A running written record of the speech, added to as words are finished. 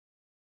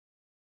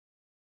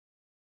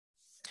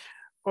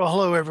Well,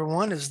 hello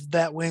everyone. Is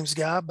that Weems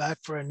guy back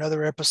for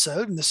another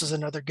episode? And this is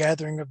another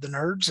gathering of the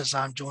nerds as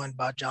I'm joined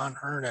by John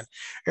Hearne and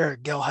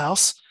Erick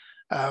Gelhaus.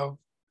 Uh,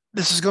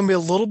 this is going to be a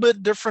little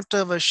bit different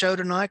of a show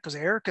tonight because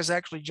Eric is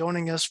actually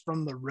joining us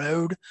from the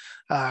road,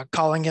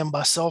 calling him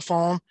by cell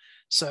phone.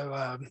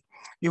 So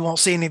you won't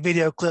see any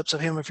video clips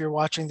of him if you're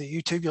watching the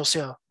YouTube. You'll see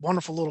a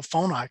wonderful little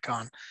phone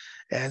icon.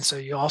 And so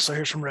you also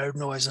hear some road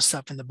noise and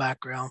stuff in the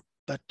background.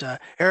 But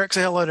Eric,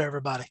 say hello to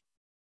everybody.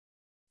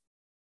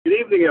 Good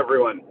evening,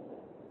 everyone.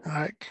 All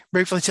right.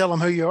 Briefly tell them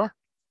who you are.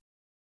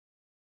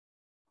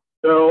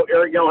 So,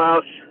 Erick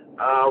Gelhaus,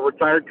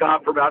 retired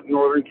cop from out in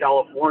Northern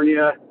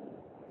California.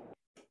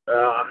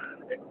 Uh,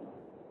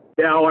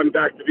 Now I'm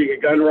back to being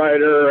a gun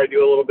writer. I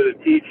do a little bit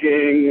of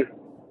teaching.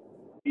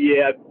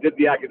 Yeah, did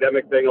the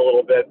academic thing a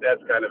little bit.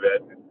 That's kind of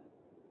it.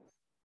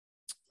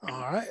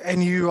 All right.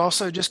 And you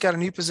also just got a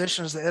new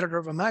position as the editor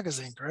of a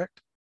magazine,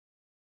 correct?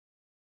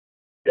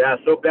 Yeah,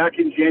 so back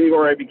in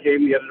January, I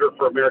became the editor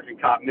for American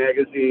Cop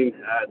magazine.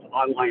 It's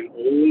online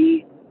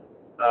only.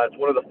 It's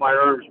one of the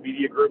Firearms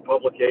Media Group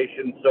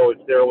publications, so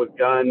it's there with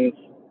guns,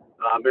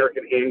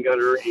 American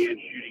handgunner, and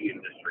shooting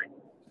industry.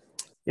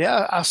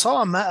 Yeah, I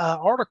saw an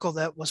article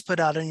that was put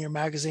out in your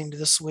magazine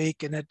this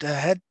week, and it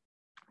had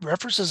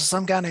references to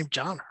some guy named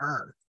John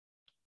Hearne.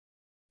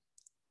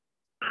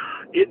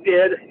 It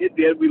did. It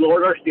did. We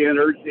lowered our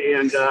standards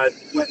and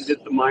went and did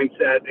some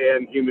mindset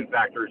and human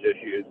factors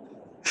issues.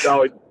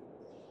 So it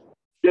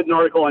did an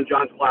article on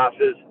John's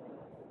classes.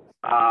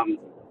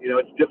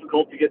 It's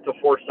difficult to get to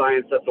Force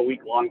Science. That's a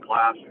week-long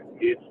class.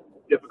 It's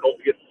difficult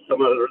to get to some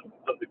of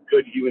the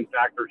good human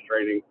factors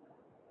training.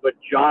 But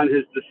John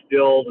has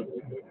distilled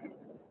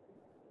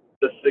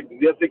the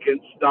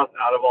significant stuff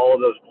out of all of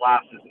those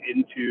classes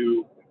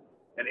into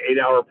an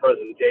 8-hour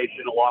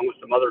presentation, along with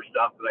some other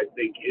stuff that I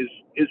think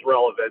is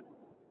relevant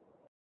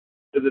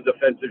to the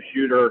defensive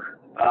shooter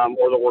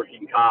or the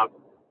working cop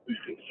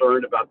who's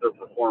concerned about their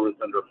performance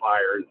under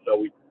fire. And so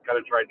we kind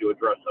of tried to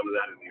address some of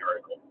that in the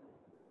article.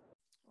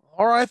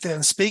 All right,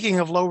 then. Speaking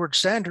of lowered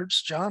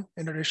standards, John,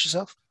 introduce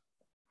yourself.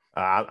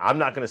 I'm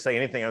not going to say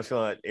anything. I'm just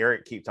going to let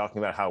Eric keep talking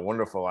about how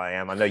wonderful I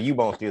am. I know you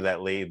won't do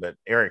that, Lee, but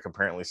Eric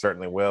apparently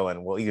certainly will,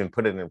 and will even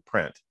put it in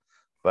print.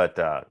 But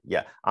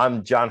yeah,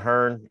 I'm John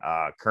Hearne,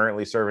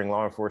 currently serving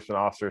law enforcement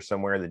officer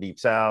somewhere in the Deep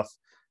South.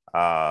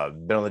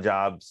 Been on the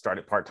job,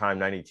 started part-time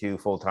 92,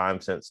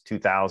 full-time since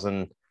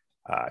 2000.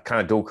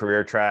 Kind of dual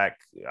career track,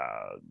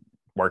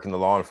 working the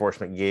law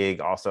enforcement gig.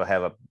 Also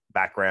have a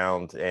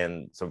background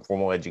in some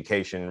formal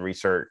education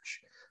research.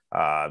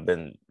 I've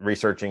been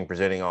researching,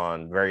 presenting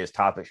on various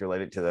topics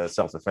related to the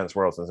self-defense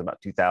world since about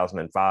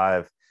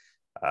 2005.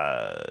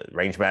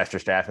 Range master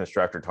staff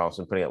instructor,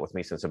 Thompson, putting up with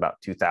me since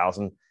about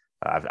 2000.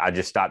 I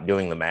just stopped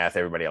doing the math.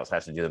 Everybody else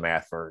has to do the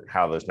math for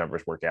how those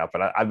numbers work out.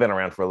 But I've been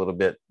around for a little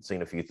bit,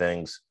 seen a few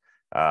things,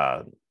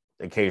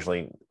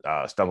 occasionally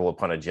stumble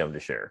upon a gem to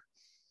share.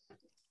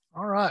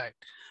 All right.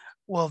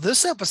 Well,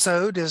 this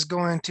episode is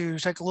going to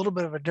take a little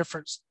bit of a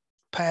different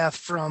path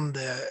from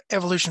the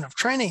evolution of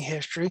training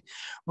history.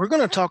 We're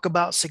going to talk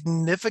about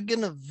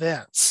significant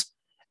events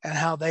and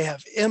how they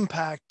have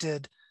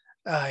impacted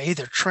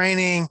either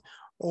training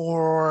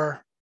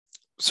or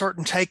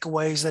certain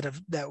takeaways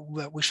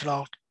that we should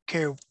all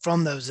carry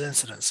from those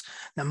incidents.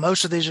 Now,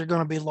 most of these are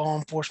going to be law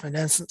enforcement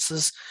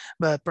instances,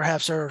 but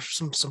perhaps there are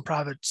some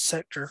private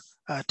sector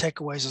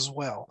takeaways as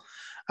well.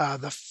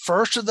 The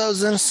first of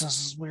those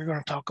instances we're going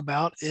to talk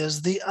about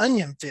is the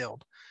onion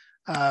field.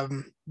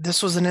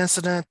 This was an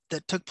incident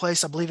that took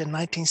place, I believe, in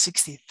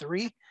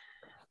 1963,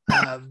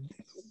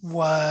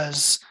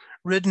 was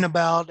written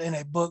about in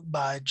a book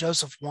by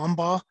Joseph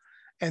Wambaugh,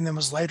 and then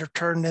was later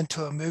turned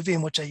into a movie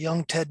in which a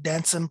young Ted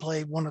Danson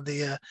played one of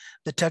the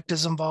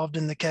detectives involved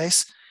in the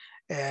case.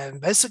 And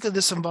basically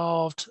this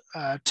involved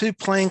two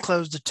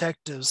plainclothes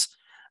detectives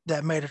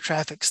that made a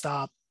traffic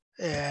stop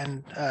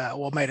and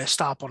made a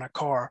stop on a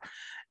car.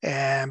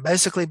 And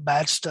basically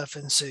bad stuff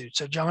ensued.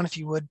 So John, if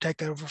you would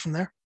take over from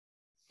there.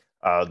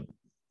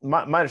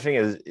 My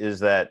understanding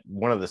is that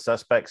one of the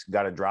suspects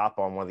got a drop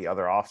on one of the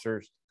other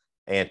officers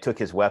and took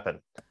his weapon.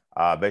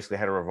 Basically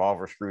had a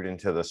revolver screwed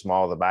into the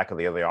small of the back of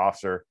the other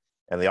officer.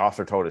 And the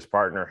officer told his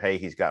partner, hey,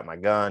 he's got my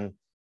gun.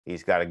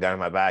 He's got a gun in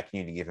my back. You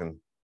need to give him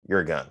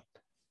your gun.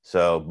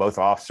 So both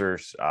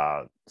officers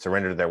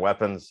surrendered their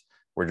weapons,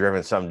 were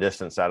driven some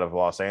distance out of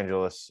Los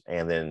Angeles,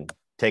 and then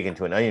taken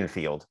to an onion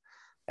field.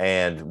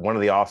 And one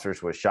of the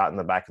officers was shot in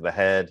the back of the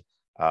head.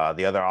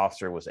 The other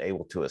officer was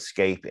able to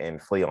escape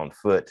and flee on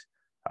foot.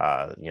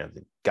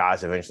 The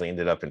guys eventually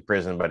ended up in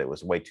prison, but it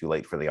was way too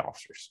late for the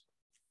officers.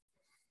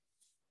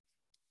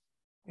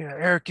 Yeah,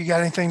 Eric, you got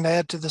anything to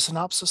add to the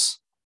synopsis?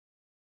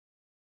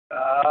 If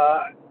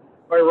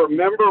I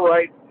remember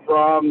right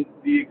from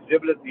the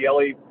exhibit at the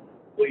LA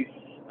Police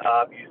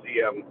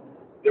Museum,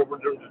 there was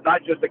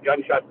not just a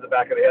gunshot to the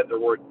back of the head, there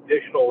were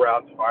additional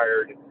rounds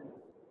fired.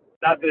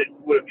 Not that it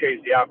would have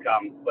changed the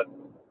outcome, but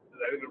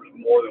I think there was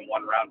more than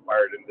one round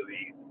fired into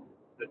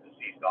the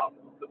deceased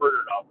officer, the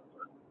murdered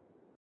officer.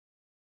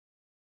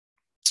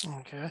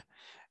 Okay.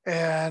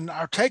 And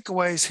our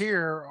takeaways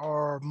here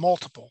are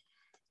multiple.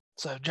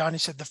 So Johnny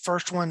said the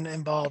first one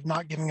involved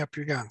not giving up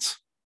your guns.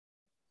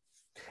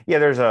 Yeah,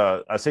 there's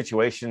a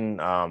situation,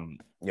 some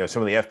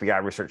of the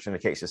FBI research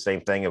indicates the same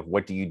thing of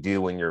what do you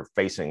do when you're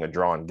facing a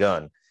drawn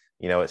gun.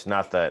 It's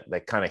not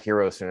that kind of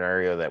hero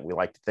scenario that we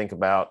like to think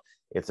about.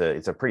 It's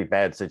a pretty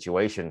bad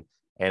situation,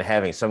 and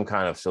having some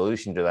kind of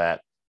solution to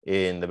that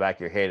in the back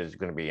of your head is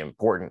going to be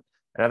important.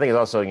 And I think it's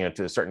also,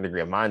 to a certain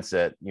degree of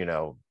mindset,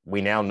 we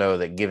now know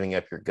that giving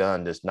up your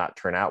gun does not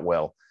turn out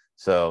well.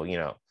 So,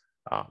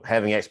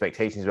 having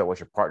expectations about what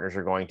your partners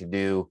are going to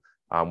do,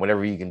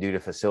 whatever you can do to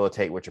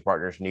facilitate what your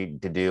partners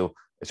need to do,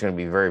 it's going to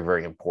be very,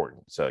 very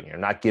important. So,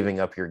 not giving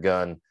up your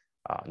gun,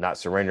 not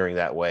surrendering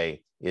that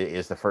way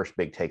is the first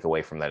big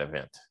takeaway from that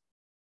event.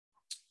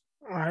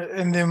 All right.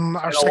 And then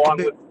our second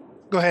big,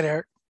 go ahead,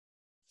 Eric.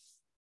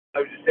 I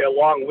would just say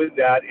along with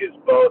that is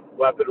both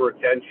weapon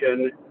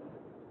retention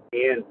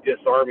and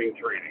disarming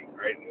training,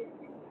 right?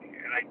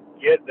 And I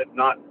get that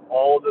not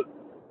all the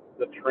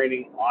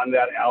training on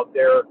that out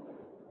there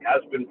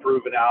has been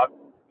proven out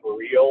for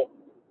real,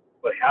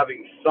 but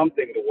having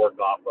something to work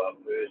off of,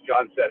 as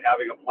John said,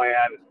 having a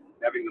plan,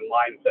 having the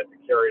mindset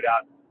to carry it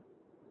out,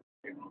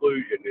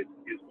 conclusion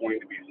is going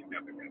to be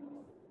significant.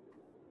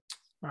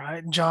 All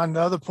right, John, the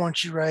other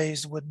point you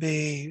raised would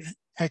be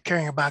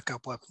carrying a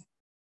backup weapon.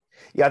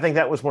 Yeah, I think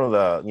that was one of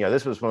the,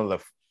 this was one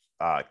of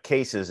the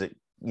cases that,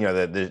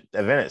 the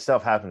event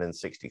itself happened in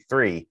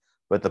 63,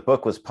 but the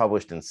book was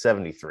published in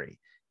 73.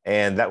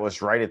 And that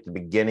was right at the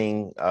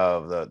beginning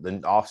of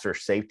the officer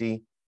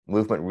safety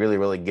movement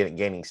really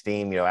gaining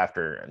steam,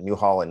 after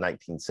Newhall in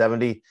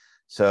 1970.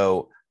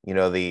 So,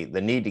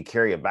 the need to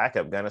carry a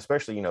backup gun,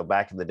 especially,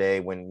 back in the day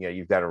when,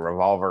 you've got a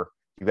revolver,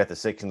 you've got the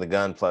 6 in the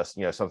gun plus,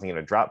 something in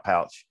a drop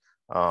pouch.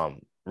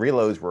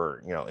 Reloads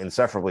were,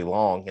 insufferably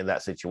long in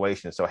that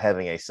situation. So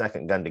having a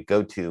second gun to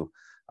go to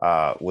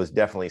was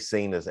definitely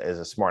seen as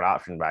a smart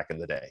option back in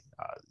the day.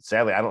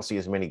 Sadly, I don't see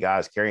as many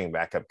guys carrying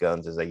backup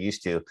guns as they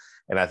used to.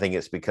 And I think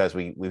it's because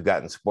we've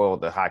gotten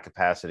spoiled to high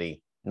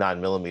capacity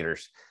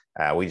 9mm.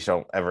 We just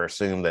don't ever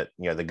assume that,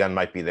 the gun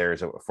might be there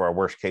for a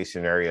worst case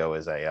scenario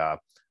as a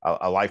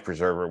life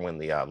preserver when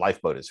the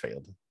lifeboat has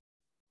failed.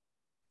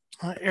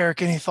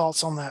 Eric, any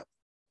thoughts on that?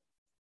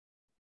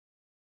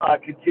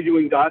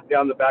 Continuing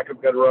down the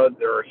backup gun road,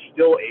 there are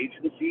still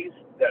agencies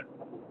that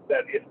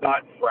if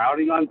not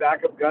frowning on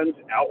backup guns,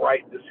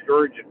 outright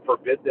discourage and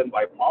forbid them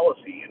by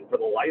policy. And for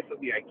the life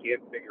of me, I can't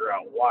figure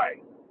out why.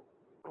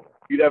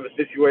 You'd have a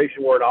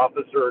situation where an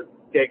officer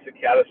takes a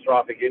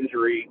catastrophic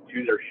injury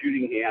to their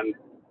shooting hand.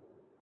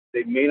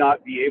 They may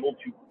not be able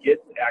to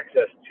get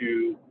access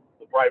to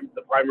the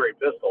primary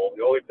pistol,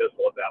 the only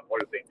pistol at that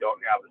point if they don't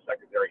have a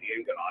secondary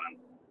handgun on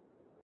them.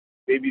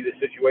 Maybe the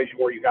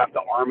situation where you have to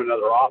arm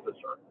another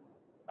officer,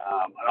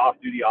 an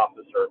off-duty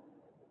officer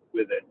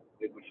with it,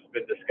 which has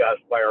been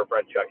discussed by our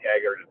friend Chuck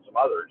Haggard and some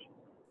others.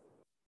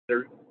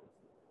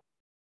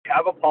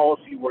 Have a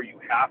policy where you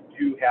have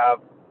to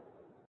have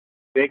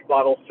make,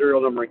 model,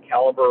 serial number, and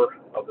caliber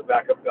of the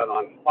backup gun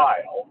on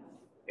file,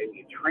 and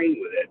you train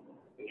with it,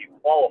 and you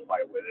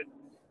qualify with it.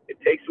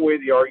 It takes away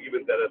the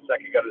argument that a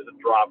second gun is a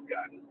drop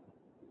gun.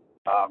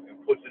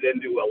 And puts it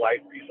into a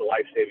piece of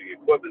life-saving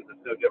equipment that's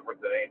no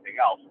different than anything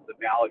else. It's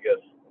analogous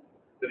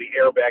to the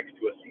airbags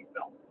to a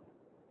seatbelt.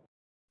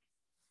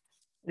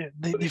 Yeah,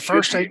 the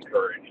first aid.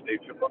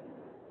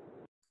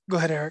 Go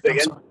ahead, Eric. I'm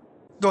sorry.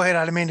 Go ahead.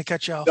 I didn't mean to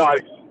cut you off. No, I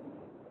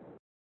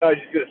was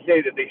just going to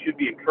say that they should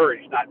be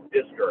encouraged, not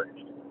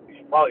discouraged. They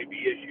should probably be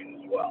issued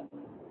as well.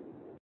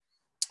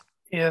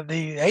 Yeah,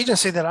 the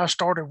agency that I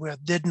started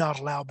with did not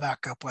allow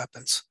backup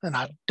weapons, and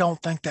I don't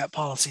think that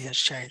policy has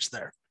changed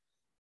there.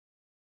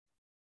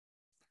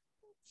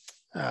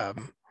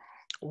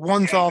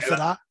 One thought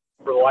that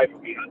for the life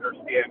of me,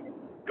 understand.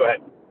 Go ahead.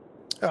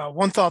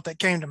 One thought that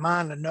came to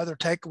mind, another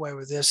takeaway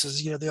with this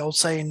is, the old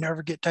saying,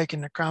 never get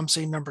taken to crime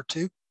scene number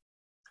 2.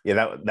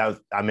 Yeah, that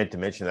was, I meant to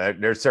mention that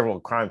there's several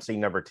crime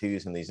scene number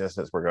 2s in these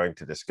incidents we're going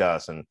to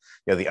discuss. And,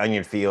 the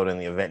Onion Field and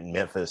the event in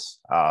Memphis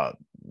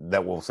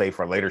that we'll save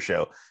for a later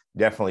show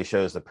definitely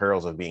shows the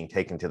perils of being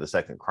taken to the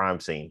second crime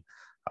scene.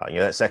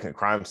 That second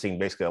crime scene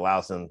basically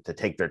allows them to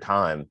take their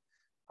time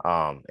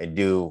and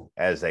do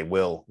as they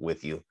will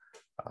with you.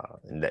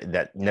 And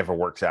that never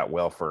works out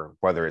well for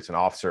whether it's an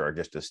officer or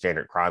just a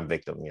standard crime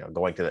victim.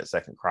 Going to that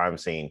second crime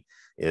scene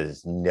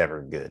is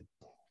never good.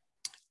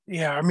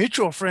 Yeah, our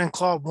mutual friend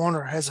Claude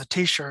Warner has a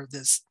T-shirt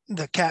that's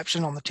the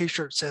caption on the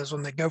T-shirt says,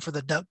 "When they go for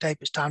the duct tape,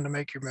 it's time to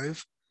make your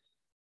move."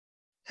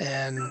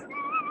 And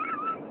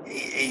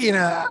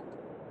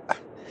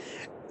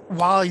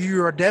while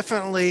you are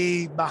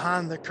definitely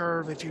behind the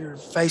curve if you're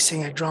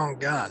facing a drawn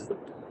gun,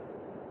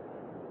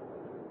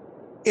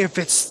 if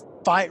it's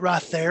fight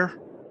right there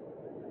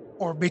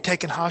or be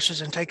taken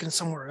hostage and taken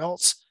somewhere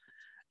else,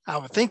 I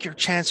would think your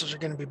chances are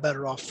going to be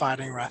better off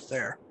fighting right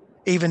there,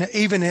 even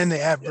in the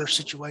adverse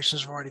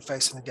situations of already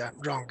facing a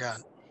drawn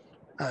gun.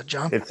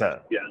 John?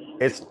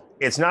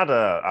 It's not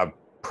a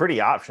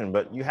pretty option,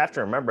 but you have to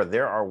remember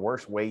there are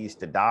worse ways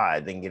to die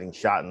than getting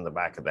shot in the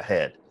back of the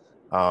head.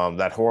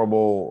 That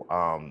horrible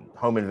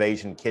home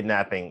invasion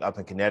kidnapping up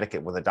in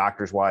Connecticut with a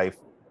doctor's wife,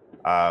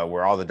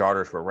 where all the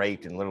daughters were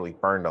raped and literally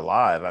burned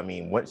alive. I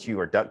mean, once you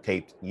are duct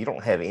taped, you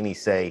don't have any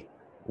say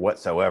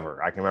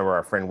whatsoever. I can remember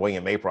our friend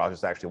William April. I was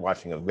just actually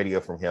watching a video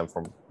from him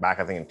from back,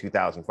 I think, in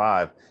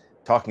 2005,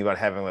 talking about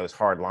having those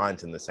hard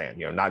lines in the sand,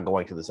 not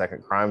going to the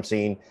second crime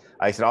scene.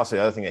 I said also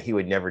the other thing that he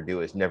would never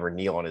do is never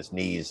kneel on his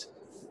knees.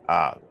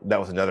 That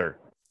was another,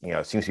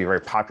 seems to be a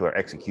very popular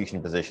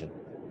execution position.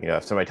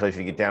 If somebody tells you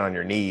to get down on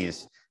your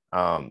knees,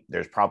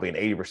 there's probably an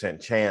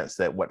 80% chance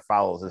that what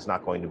follows is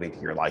not going to be to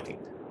your liking,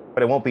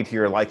 but it won't be to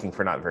your liking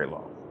for not very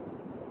long.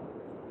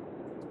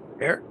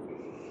 Eric?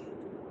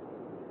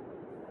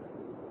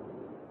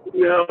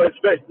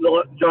 Especially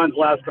John's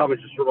last comment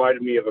just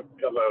reminded me of a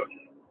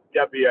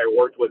deputy I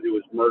worked with who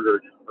was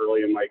murdered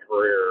early in my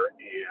career,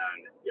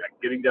 and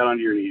getting down on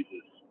your knees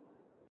is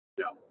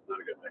not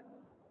a good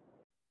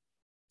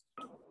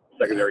thing.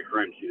 Secondary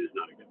crime scene is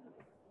not a good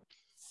thing.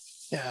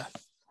 Yeah.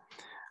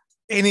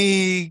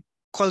 Any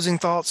closing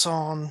thoughts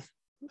on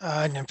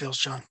Nymphields,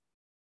 John?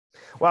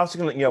 Well, I was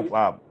going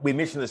to, we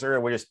mentioned this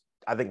earlier. We just,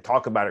 I think,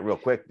 talk about it real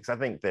quick because I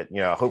think that,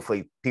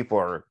 hopefully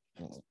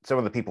some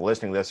of the people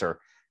listening to this are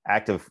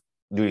active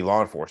duty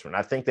law enforcement.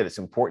 I think that it's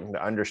important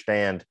to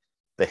understand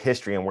the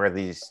history and where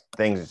these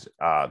things,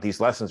 these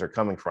lessons are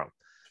coming from.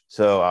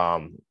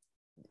 So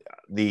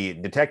the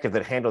detective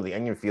that handled the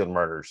Onion Field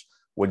murders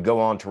would go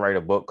on to write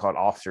a book called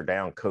Officer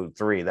Down Code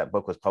 3. That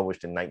book was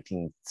published in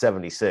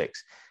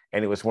 1976.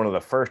 And it was one of the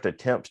first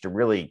attempts to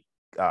really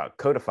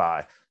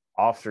codify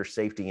officer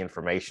safety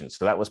information.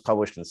 So that was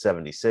published in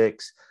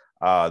 76.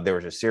 There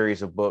was a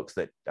series of books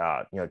that,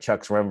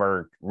 Chuck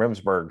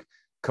Remsburg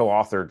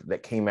co-authored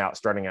that came out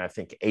starting in, I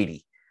think,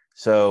 80.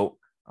 So,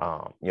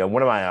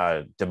 one of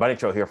my, to bunny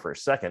trail here for a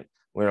second,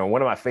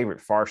 one of my favorite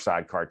Far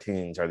Side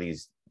cartoons are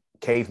these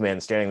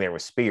cavemen standing there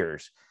with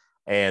spears.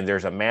 And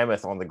there's a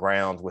mammoth on the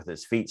ground with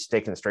his feet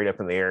sticking straight up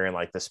in the air, and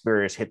like the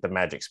spears hit the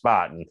magic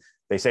spot. And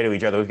they say to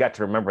each other, we've got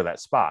to remember that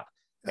spot.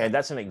 And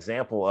that's an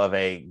example of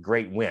a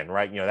great win,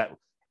 right? That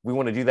we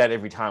want to do that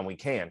every time we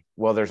can.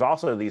 Well, there's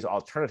also these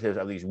alternatives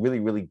of these really,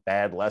 really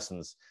bad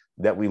lessons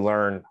that we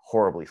learn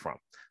horribly from.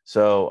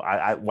 So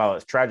while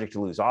it's tragic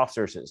to lose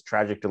officers, it's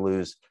tragic to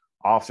lose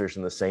officers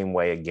in the same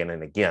way again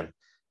and again.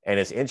 And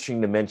it's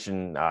interesting to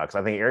mention, because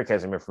I think Eric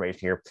has some information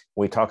here,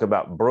 when we talk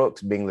about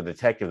Brooks being the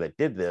detective that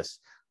did this,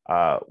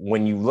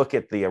 when you look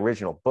at the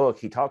original book,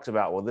 he talks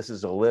about, well, this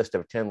is a list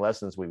of 10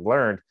 lessons we've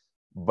learned,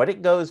 but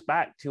it goes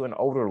back to an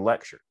older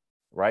lecture,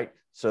 right?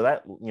 So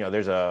that,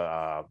 there's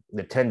the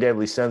 10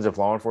 Deadly Sins of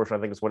Law Enforcement,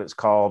 I think is what it's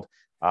called.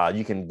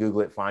 You can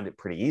Google it, find it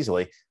pretty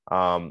easily.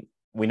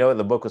 We know that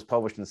the book was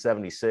published in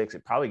 76.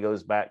 It probably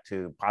goes back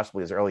to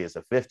possibly as early as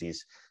the 50s.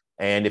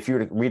 And if you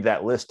were to read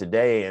that list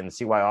today and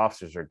see why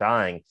officers are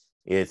dying,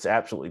 it's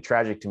absolutely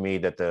tragic to me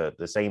that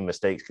the same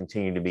mistakes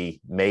continue to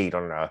be made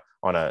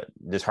on a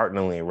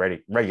dishearteningly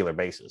regular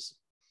basis.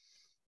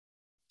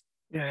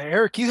 Yeah,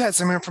 Eric, you had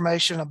some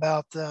information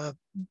about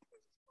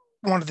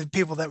one of the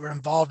people that were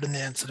involved in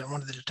the incident,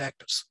 one of the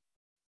detectives.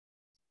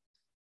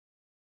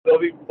 So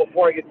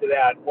before I get to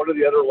that, one of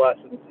the other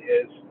lessons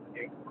is,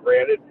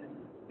 granted,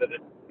 that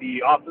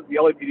the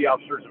LAPD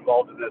officers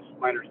involved in this,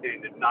 my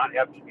understanding, did not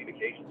have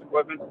communications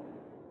equipment.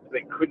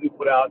 They couldn't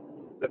put out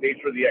the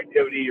nature of the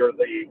activity or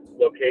the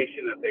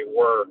location that they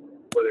were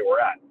where they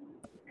were at.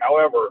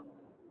 However,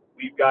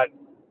 we've got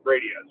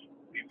radios,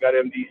 we've got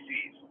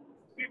MDCs,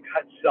 we've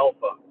got cell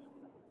phones,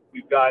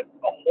 we've got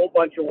a whole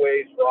bunch of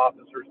ways for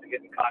officers to get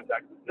in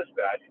contact with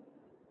dispatch.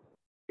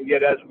 And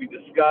yet, as we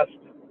discussed,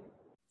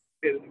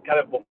 kind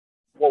of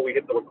before we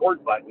hit the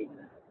record button,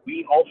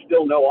 we all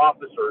still know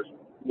officers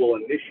who will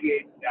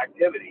initiate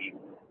activity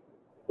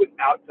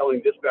without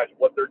telling dispatch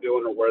what they're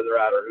doing or where they're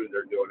at or who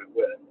they're doing it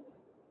with.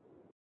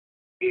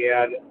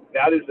 And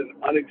that is an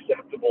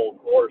unacceptable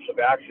course of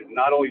action,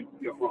 not only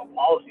from a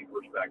policy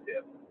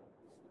perspective,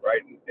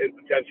 right, and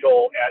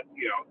potential at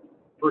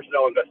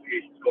personnel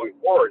investigations going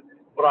forward,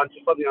 but on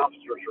just on the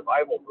officer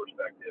survival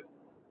perspective.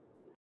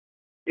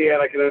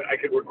 And I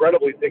can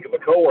regrettably think of a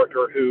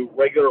coworker who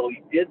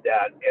regularly did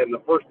that, and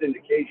the first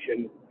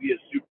indication his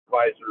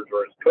supervisors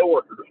or his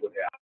coworkers would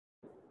have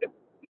if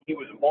he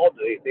was involved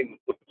in anything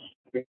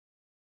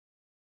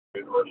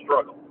or a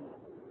struggle.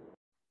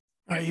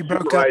 All right, you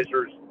broke up.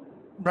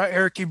 Right,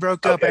 Eric, you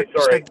broke up at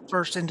the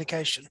first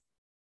indication.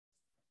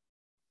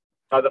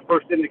 The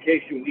first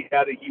indication we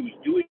had that he was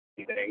doing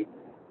anything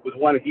was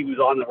when he was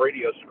on the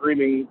radio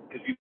screaming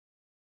because he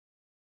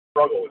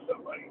struggled with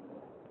somebody.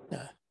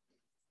 Yeah.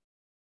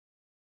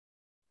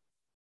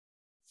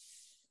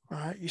 All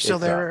right, you still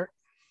there?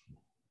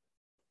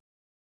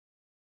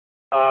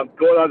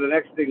 Going on, the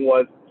next thing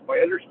was my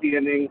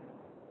understanding,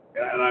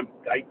 and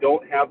I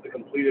don't have the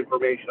complete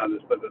information on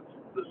this, but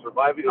the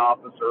surviving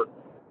officer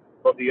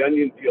of the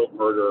Onion Field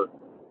murder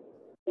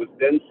was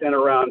then sent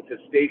around to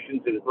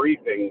stations and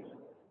briefings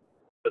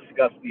to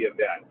discuss the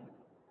event.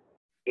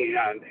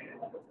 And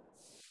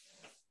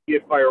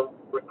if I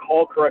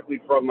recall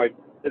correctly from my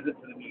visit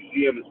to the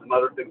museum and some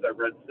other things I've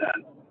read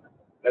since,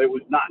 that it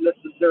was not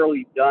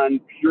necessarily done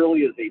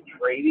purely as a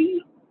training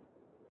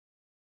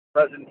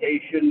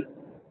presentation,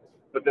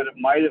 but that it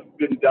might have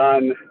been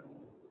done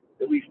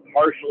at least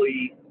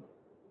partially,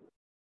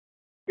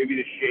 maybe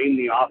to shame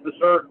the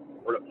officer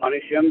or to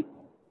punish him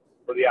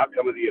for the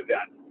outcome of the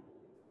event.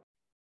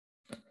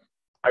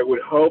 I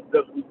would hope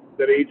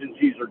that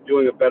agencies are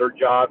doing a better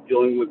job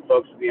dealing with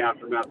folks in the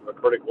aftermath of a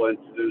critical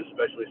incident,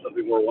 especially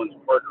something where one's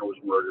partner was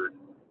murdered,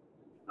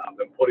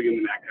 than putting them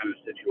in that kind of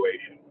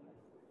situation.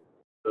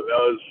 So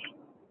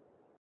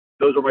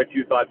those are my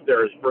two thoughts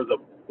there. As for the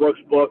Brooks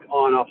book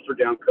on Officer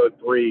Down Code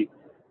 3,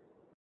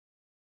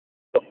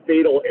 the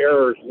fatal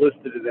errors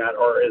listed in that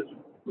are as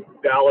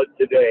valid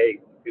today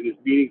and as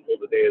meaningful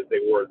today as they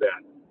were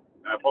then.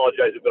 And I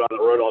apologize, I've been on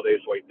the road all day,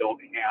 so I don't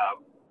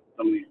have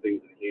some of these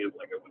things at hand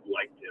like I would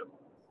like to.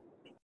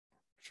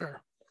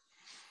 Sure.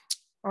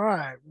 All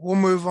right, we'll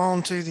move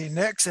on to the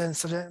next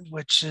incident,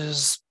 which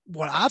is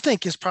what I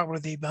think is probably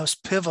the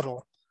most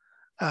pivotal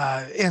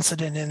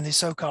incident in the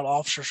so-called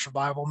officer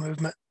survival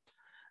movement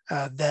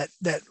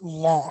that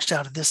launched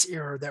out of this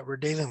era that we're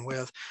dealing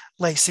with,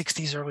 late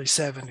 60s, early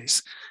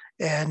 70s.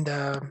 And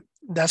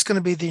that's going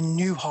to be the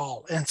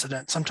Newhall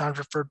incident, sometimes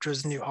referred to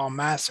as the Newhall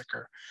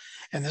Massacre.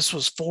 And this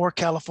was 4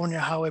 California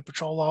Highway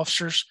Patrol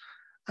officers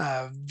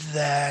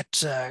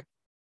that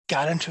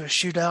got into a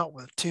shootout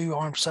with 2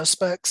 armed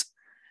suspects.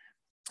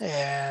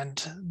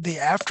 And the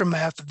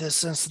aftermath of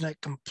this incident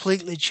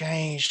completely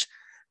changed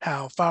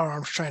how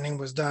firearms training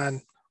was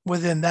done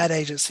within that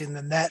agency. And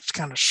then that's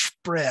kind of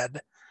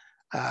spread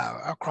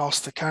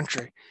across the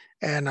country.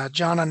 And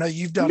John, I know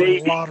you've done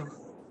a lot of,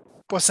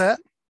 what's that?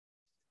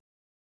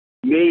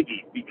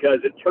 Maybe, because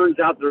it turns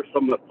out there's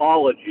some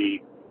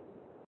mythology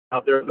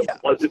out there that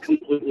wasn't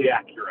completely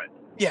accurate.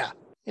 Yeah.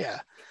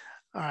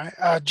 All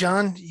right.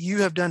 John,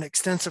 you have done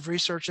extensive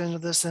research into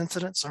this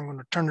incident, so I'm going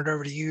to turn it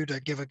over to you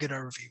to give a good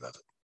overview of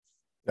it.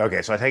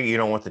 Okay, so I take it you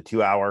don't want the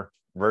 2-hour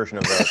version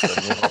of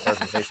the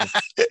presentation?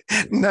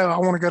 No, I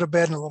want to go to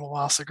bed in a little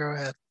while, so go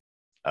ahead.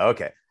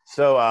 Okay,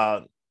 so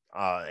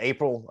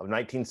April of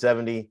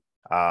 1970,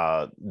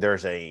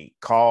 there's a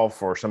call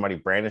for somebody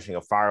brandishing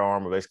a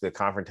firearm, or basically a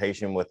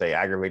confrontation with an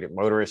aggravated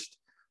motorist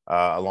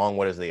along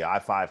what is the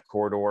I-5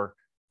 corridor.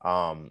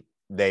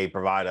 They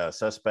provide a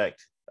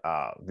suspect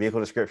vehicle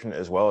description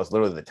as well as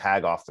literally the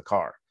tag off the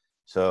car.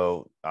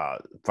 So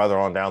further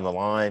on down the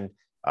line,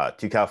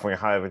 2 California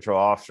Highway Patrol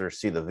officers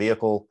see the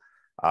vehicle.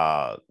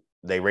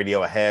 They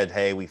radio ahead,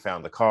 hey, we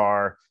found the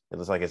car. It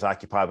looks like it's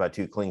occupied by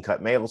 2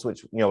 clean-cut males,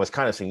 which, was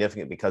kind of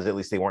significant because at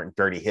least they weren't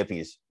dirty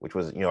hippies, which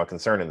was, a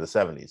concern in the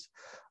 70s.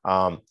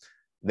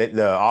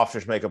 The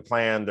officers make a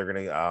plan. They're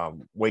going to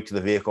wait till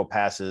the vehicle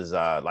passes,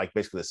 like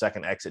basically the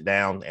second exit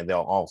down, and they'll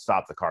all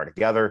stop the car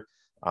together.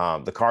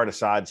 The car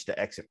decides to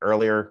exit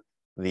earlier.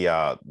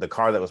 The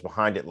car that was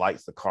behind it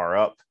lights the car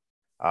up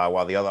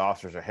while the other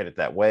officers are headed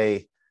that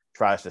way,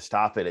 tries to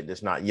stop it. It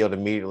does not yield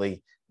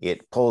immediately.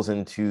 It pulls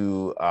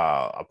into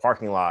a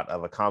parking lot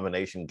of a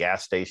combination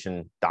gas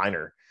station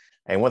diner.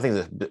 And one thing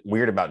that's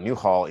weird about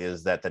Newhall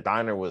is that the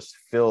diner was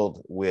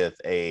filled with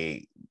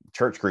a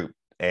church group,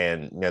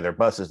 and their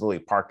bus is literally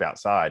parked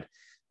outside,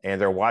 and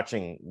they're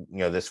watching.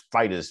 This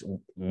fight is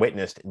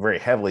witnessed very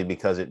heavily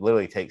because it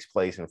literally takes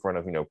place in front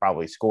of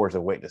probably scores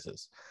of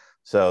witnesses.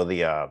 So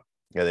the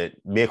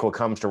vehicle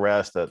comes to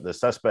rest. The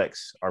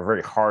suspects are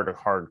very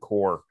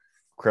hardcore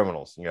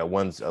criminals.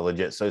 One's a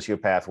legit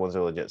sociopath, one's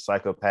a legit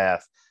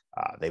psychopath.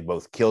 They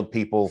both killed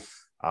people,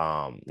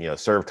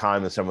 served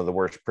time in some of the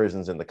worst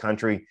prisons in the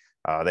country.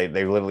 They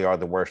literally are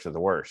the worst of the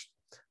worst.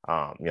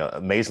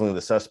 Amazingly,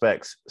 the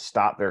suspects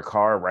stop their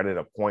car right at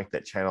a point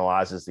that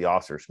channelizes the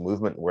officers'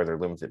 movement where they're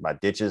limited by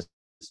ditches.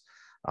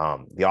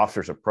 The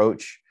officers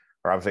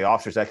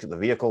officers exit the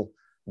vehicle,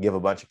 give a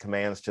bunch of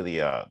commands to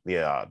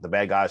the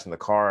bad guys in the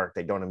car.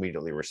 They don't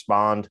immediately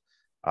respond.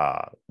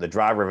 The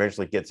driver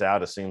eventually gets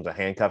out, assumes a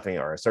handcuffing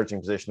or a searching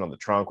position on the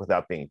trunk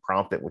without being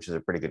prompted, which is a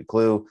pretty good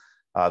clue.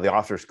 The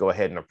officers go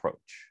ahead and approach.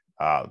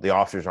 The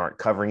officers aren't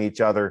covering each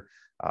other.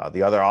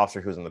 The other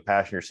officer who's in the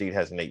passenger seat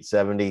has an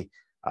 870.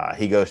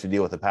 He goes to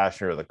deal with the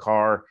passenger of the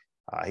car.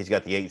 He's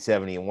got the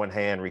 870 in one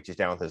hand, reaches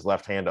down with his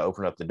left hand to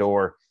open up the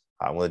door.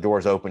 When the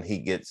door's open, he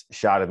gets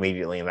shot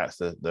immediately, and that's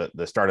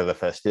the start of the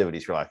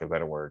festivities, for lack of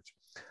better words.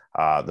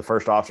 The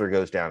first officer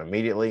goes down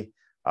immediately.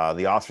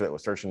 The officer that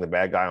was searching the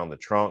bad guy on the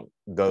trunk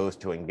goes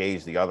to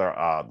engage the other,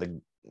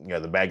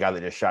 the bad guy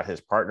that just shot his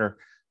partner.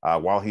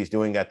 While he's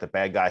doing that, the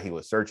bad guy he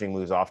was searching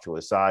moves off to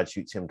his side,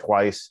 shoots him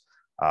twice,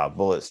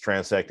 bullets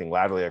transecting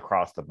laterally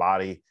across the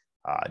body.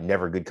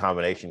 Never a good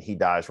combination. He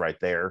dies right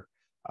there.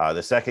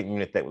 The second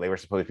unit that they were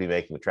supposed to be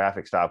making the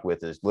traffic stop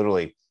with is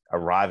literally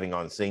arriving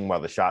on scene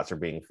while the shots are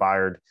being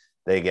fired.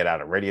 They get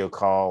out a radio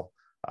call.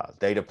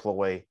 They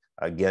deploy,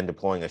 again,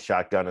 deploying a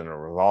shotgun and a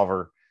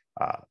revolver.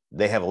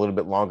 They have a little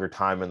bit longer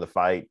time in the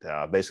fight.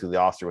 Basically, the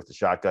officer with the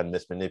shotgun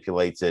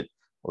mismanipulates it,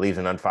 leaves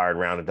an unfired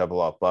round of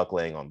double-aught buck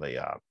laying on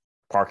the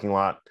parking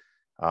lot.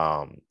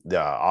 The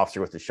officer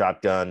with the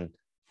shotgun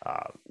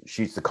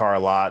shoots the car a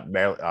lot,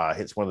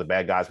 hits one of the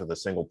bad guys with a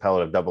single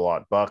pellet of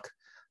double-aught buck.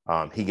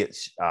 He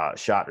gets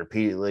shot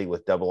repeatedly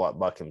with double-aught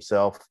buck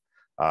himself.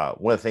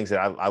 One of the things that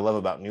I love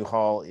about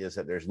Newhall is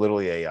that there's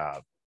literally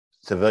a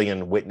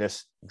civilian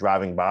witness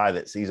driving by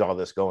that sees all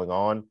this going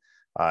on.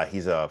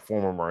 He's a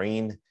former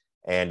Marine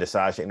and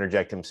decides to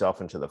interject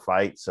himself into the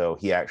fight. So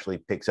he actually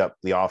picks up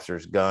the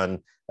officer's gun,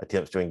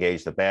 attempts to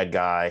engage the bad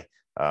guy.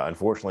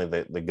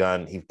 Unfortunately, the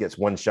gun, he gets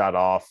one shot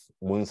off,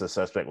 wounds the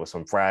suspect with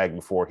some frag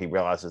before he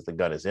realizes the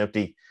gun is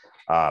empty.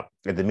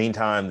 In the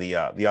meantime, the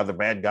other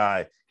bad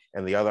guy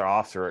and the other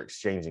officer are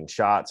exchanging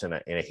shots in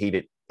a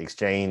heated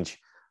exchange.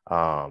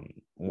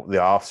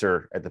 The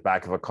officer at the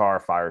back of a car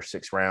fires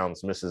 6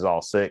 rounds, misses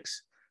all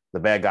 6. The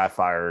bad guy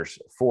fires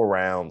 4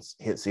 rounds,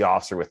 hits the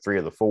officer with 3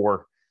 of the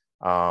 4.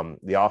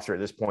 The officer at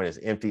this point is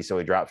empty, so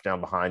he drops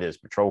down behind his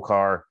patrol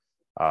car.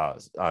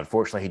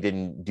 Unfortunately, he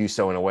didn't do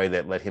so in a way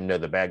that let him know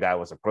the bad guy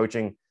was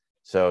approaching.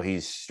 So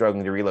he's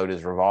struggling to reload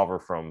his revolver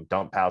from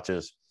dump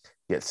pouches,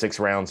 gets 6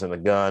 rounds in the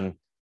gun,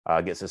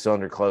 gets the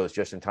cylinder closed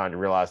just in time to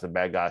realize the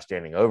bad guy is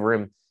standing over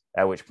him,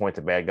 at which point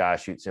the bad guy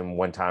shoots him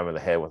 1 time in the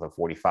head with a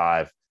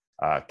 45,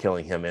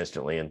 killing him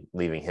instantly and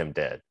leaving him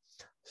dead.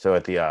 So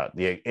at the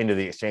end of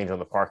the exchange on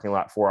the parking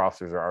lot, 4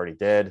 officers are already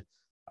dead.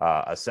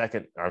 A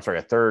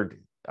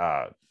third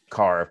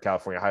car of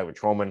California Highway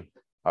Patrolmen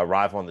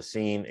arrive on the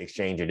scene,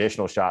 exchange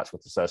additional shots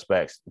with the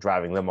suspects,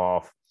 driving them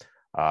off.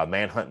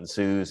 Manhunt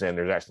ensues, and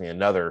there's actually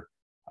another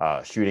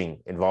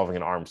shooting involving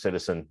an armed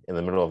citizen in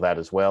the middle of that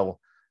as well.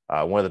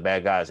 One of the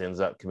bad guys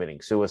ends up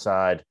committing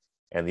suicide,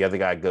 and the other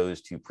guy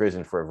goes to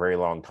prison for a very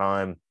long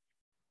time.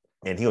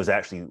 And he was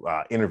actually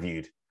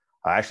interviewed.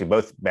 Actually,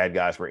 both bad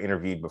guys were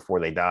interviewed before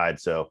they died.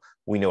 So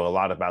we know a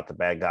lot about the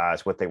bad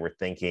guys, what they were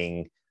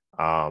thinking,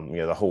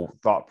 the whole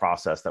thought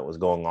process that was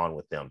going on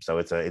with them. So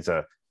it's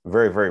a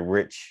very, very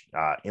rich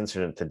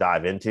incident to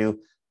dive into.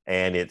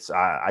 And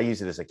I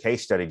use it as a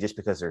case study just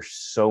because there's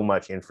so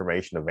much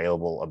information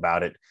available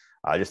about it.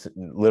 Just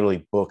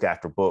literally book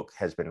after book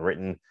has been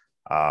written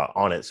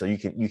on it. So you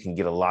can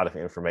get a lot of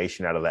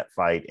information out of that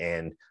fight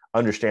and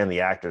understand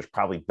the actors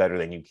probably better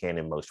than you can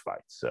in most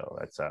fights. So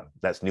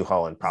that's New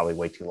Holland, probably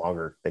way too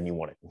longer than you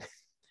want it.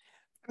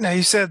 Now,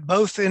 you said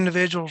both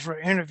individuals were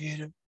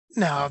interviewed.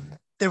 Now,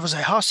 there was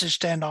a hostage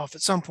standoff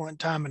at some point in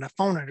time, and a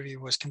phone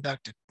interview was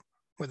conducted.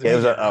 It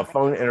was a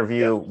phone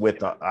interview with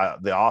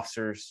the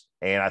officers,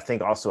 and I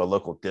think also a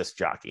local disc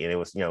jockey. And it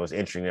was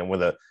interesting. And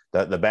with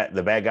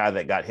the bad guy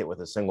that got hit with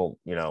a single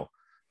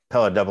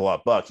pellet double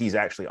up buck, he's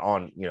actually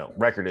on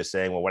record as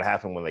saying, well, what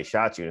happened when they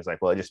shot you? And it's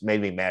like, well, it just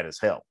made me mad as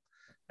hell.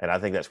 And I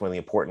think that's one of the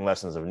important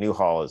lessons of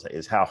Newhall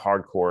is how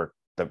hardcore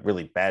the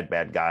really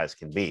bad guys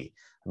can be.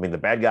 I mean, the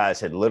bad guys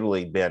had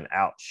literally been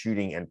out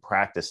shooting and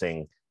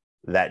practicing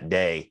that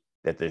day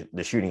that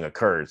the shooting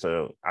occurred.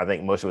 So I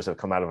think most of us have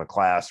come out of a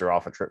class or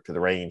off a trip to the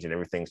range, and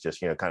everything's just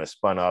kind of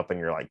spun up and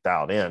you're like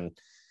dialed in.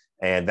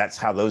 And that's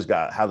how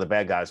the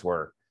bad guys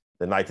were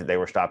the night that they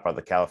were stopped by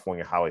the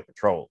California Highway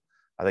Patrol.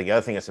 I think the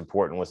other thing that's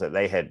important was that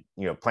they had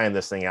planned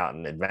this thing out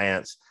in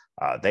advance.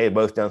 They had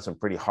both done some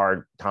pretty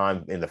hard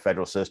time in the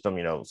federal system,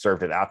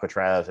 served at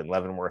Alcatraz and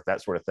Leavenworth,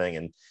 that sort of thing.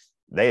 And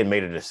they had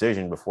made a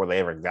decision before they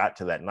ever got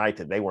to that night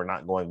that they were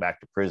not going back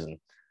to prison.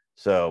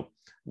 So,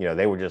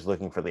 they were just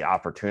looking for the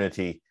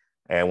opportunity.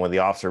 And when the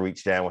officer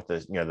reached down with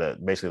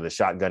basically the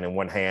shotgun in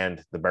one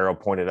hand, the barrel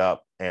pointed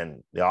up,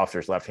 and the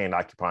officer's left hand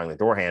occupying the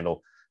door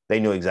handle, they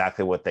knew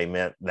exactly what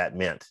that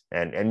meant.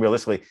 And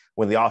realistically,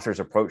 when the officers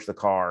approached the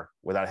car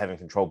without having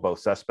controlled both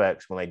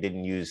suspects, when they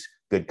didn't use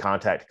good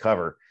contact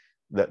cover,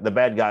 the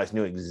bad guys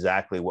knew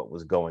exactly what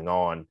was going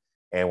on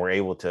and were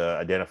able to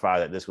identify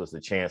that this was the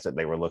chance that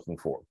they were looking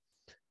for.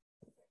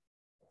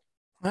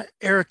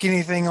 Eric,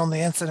 anything on the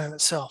incident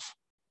itself?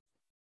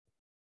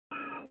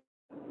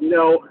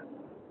 No,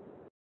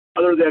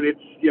 other than it's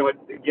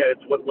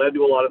what led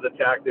to a lot of the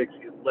tactics.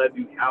 It led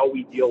to how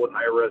we deal with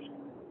high-risk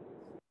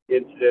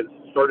incidents,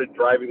 started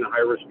driving the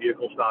high-risk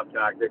vehicle stop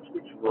tactics,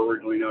 which were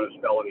originally known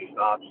as felony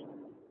stops,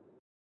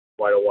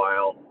 quite a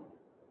while.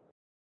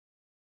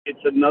 It's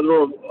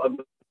another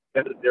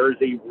there is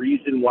a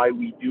reason why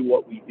we do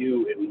what we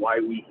do and why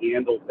we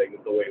handle things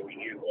the way we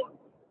handle them.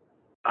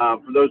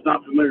 For those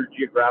not familiar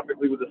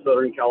geographically with the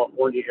Southern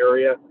California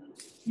area,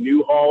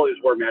 Newhall is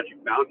where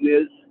Magic Mountain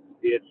is.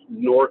 It's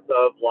north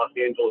of Los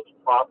Angeles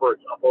proper.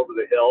 It's up over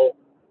the hill.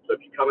 So if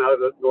you come out of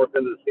the north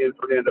end of the San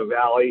Fernando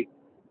Valley,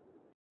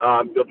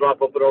 you'll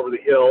drop up and over the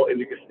hill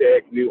into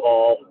Castaic,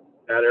 Newhall,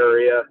 that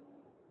area.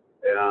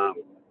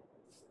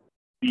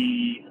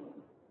 The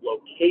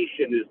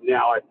location is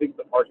now, I think,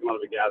 the parking lot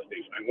of a gas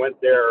station. I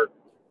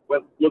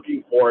went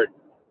looking for it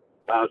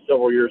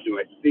several years ago.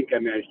 I think I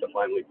managed to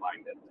finally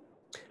find it.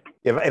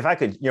 If I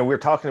could, we were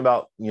talking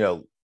about,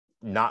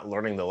 not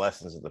learning the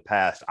lessons of the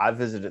past. I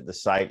visited the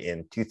site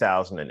in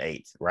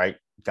 2008, right?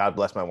 God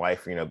bless my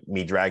wife for,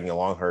 me dragging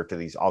along her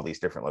to all these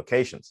different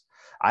locations.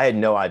 I had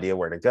no idea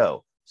where to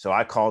go. So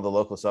I called the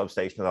local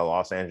substation of the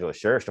Los Angeles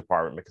Sheriff's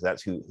Department, because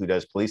that's who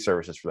does police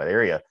services for that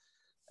area.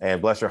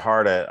 And bless her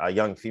heart, a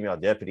young female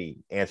deputy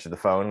answered the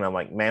phone. And I'm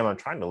like, ma'am, I'm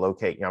trying to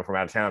locate, I'm from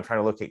out of town. I'm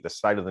trying to locate the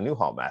site of the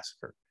Newhall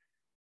massacre.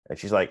 And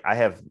she's like, I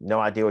have no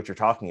idea what you're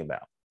talking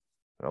about.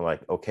 And I'm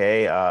like,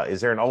 okay,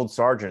 is there an old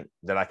sergeant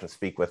that I can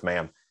speak with,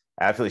 ma'am?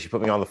 Absolutely. She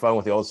put me on the phone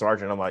with the old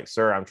sergeant. I'm like,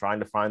 sir, I'm trying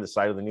to find the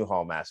site of the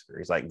Newhall massacre.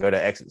 He's like, go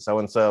to exit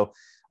so-and-so.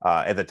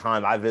 At the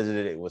time I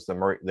visited, it was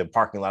the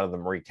parking lot of the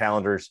Marie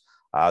Callender's.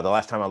 The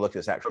last time I looked,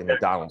 it's actually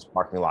McDonald's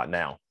parking lot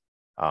now.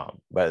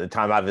 But at the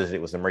time I visited,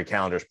 it was the Marie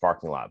Callender's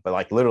parking lot. But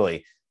like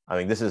literally, I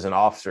mean, this is an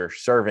officer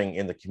serving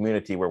in the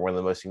community where one of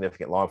the most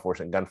significant law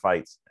enforcement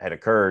gunfights had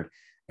occurred,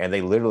 and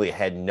they literally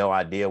had no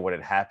idea what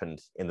had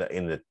happened in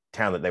the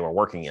town that they were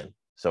working in.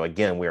 So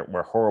again,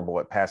 we're horrible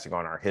at passing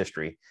on our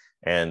history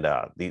and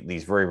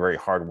these very, very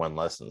hard-won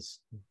lessons.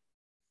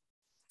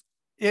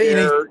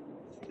 Yeah,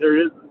 there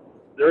is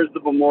the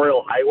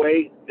Memorial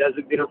Highway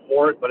designated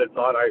for it, but it's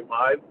on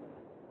I-5.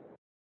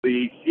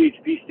 The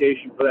CHP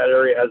station for that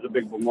area has a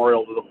big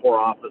memorial to the 4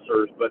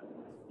 officers, but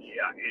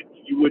yeah,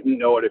 you wouldn't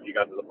know it if you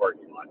got to the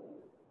parking lot.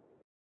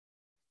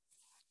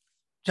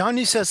 John,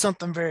 you said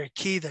something very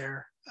key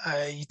there.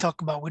 You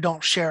talk about we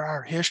don't share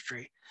our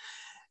history.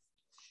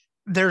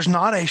 There's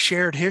not a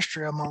shared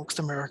history amongst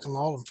American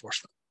law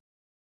enforcement.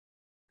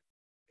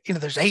 You know,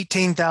 there's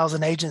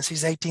 18,000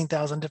 agencies,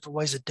 18,000 different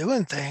ways of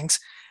doing things.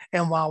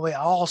 And while we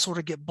all sort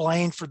of get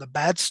blamed for the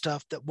bad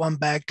stuff that one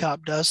bad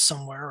cop does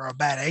somewhere or a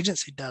bad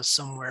agency does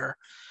somewhere,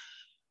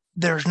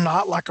 there's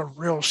not like a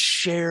real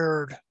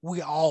shared,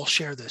 we all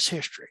share this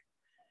history.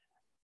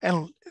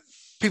 And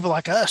people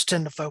like us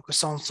tend to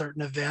focus on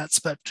certain events,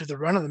 but to the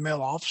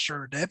run-of-the-mill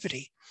officer or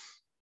deputy,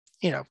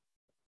 you know,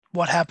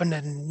 what happened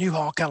in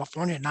Newhall,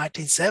 California in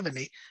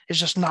 1970 is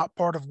just not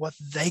part of what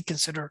they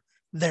consider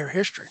their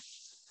history.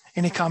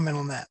 Any comment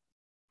on that?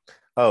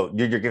 Oh,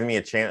 you're giving me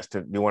a chance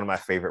to do one of my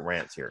favorite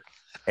rants here.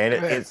 And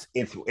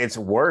it's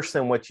worse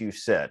than what you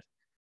said.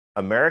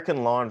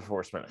 American law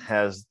enforcement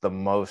has the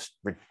most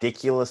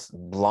ridiculous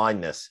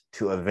blindness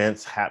to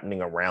events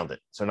happening around it.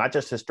 So not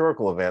just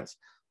historical events,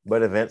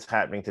 but events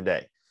happening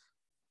today.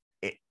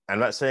 I'm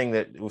not saying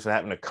that it was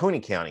happening to Coney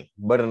County,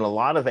 but in a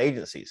lot of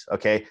agencies,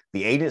 okay,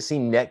 the agency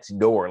next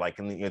door, like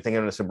thinking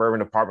of a suburban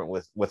department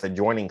with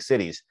adjoining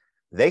cities,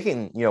 they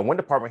can, one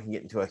department can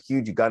get into a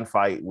huge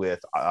gunfight with,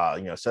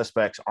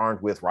 suspects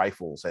armed with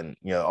rifles and,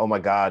 oh my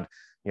God,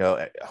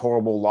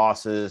 horrible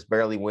losses,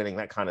 barely winning,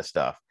 that kind of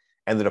stuff.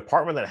 And the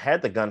department that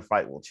had the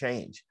gunfight will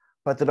change.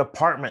 But the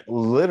department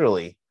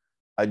literally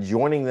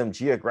adjoining them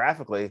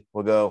geographically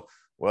will go,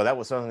 well, that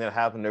was something that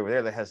happened over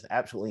there that has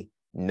absolutely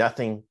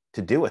nothing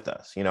to do with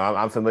us.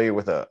 I'm familiar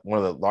with one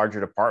of the larger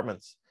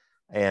departments,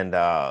 and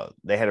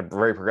they had a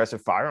very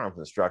progressive firearms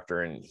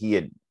instructor, and he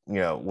had,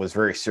 was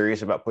very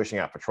serious about pushing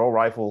out patrol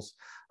rifles.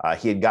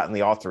 He had gotten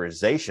the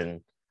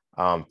authorization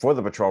for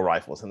the patrol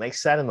rifles, and they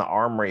sat in the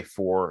armory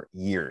for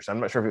years. I'm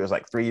not sure if it was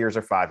like 3 years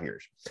or 5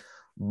 years,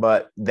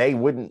 but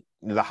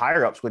the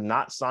higher ups would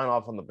not sign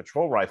off on the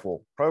patrol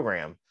rifle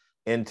program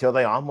until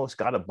they almost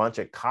got a bunch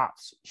of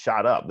cops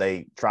shot up.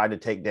 They tried to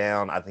take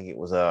down, I think it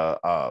was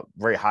a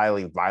very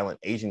highly violent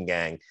Asian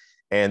gang,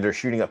 and they're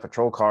shooting up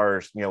patrol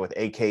cars, with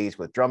AKs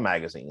with drum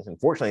magazines.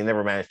 Unfortunately, they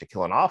never managed to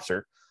kill an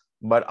officer,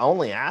 but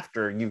only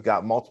after you've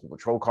got multiple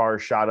patrol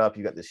cars shot up,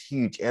 you got this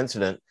huge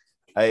incident.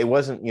 It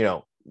wasn't,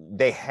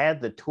 they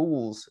had the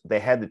tools, they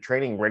had the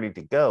training ready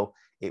to go.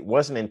 It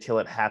wasn't until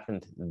it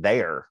happened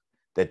there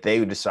that they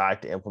would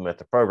decide to implement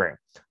the program.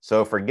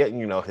 So for getting,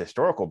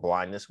 historical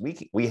blindness,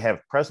 we have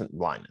present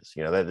blindness.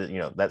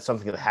 That's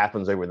something that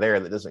happens over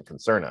there that doesn't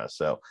concern us.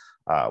 So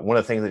one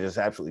of the things that just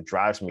absolutely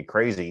drives me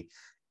crazy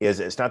is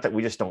it's not that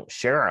we just don't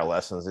share our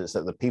lessons, it's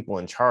that the people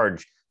in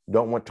charge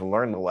don't want to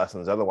learn the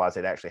lessons. Otherwise,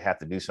 they'd actually have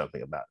to do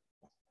something about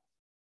it.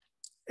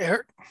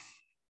 Eric?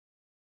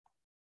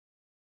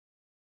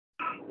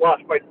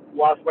 Lost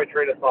my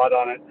train of thought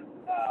on it.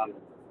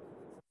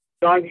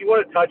 John, do you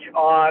want to touch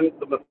on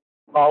the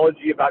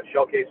mythology about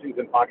shell casings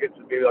and pockets,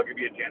 and maybe I'll give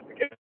you a chance to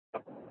get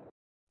up?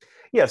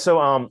 Yeah,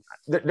 so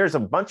there's a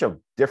bunch of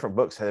different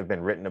books that have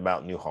been written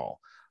about Newhall.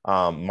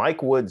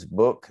 Mike Wood's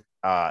book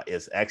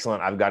is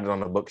excellent. I've got it on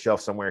the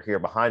bookshelf somewhere here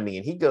behind me,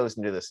 and he goes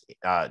into this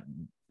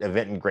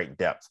event in great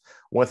depth.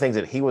 One of the things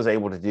that he was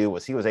able to do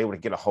was he was able to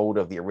get a hold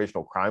of the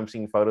original crime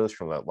scene photos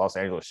from the Los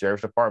Angeles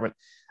Sheriff's Department.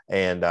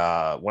 And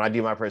when I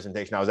do my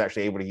presentation, I was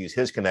actually able to use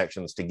his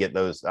connections to get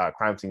those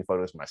crime scene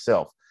photos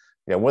myself.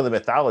 One of the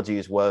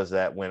mythologies was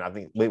that when I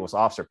think it was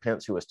Officer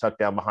Pence who was tucked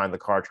down behind the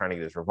car trying to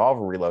get his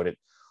revolver reloaded,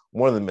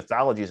 one of the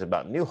mythologies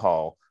about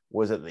Newhall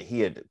was that he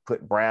had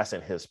put brass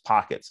in his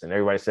pockets. And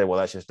everybody said, well,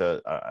 that's just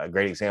a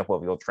great example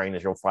of you'll train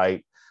as you'll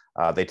fight.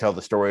 They tell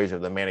the stories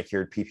of the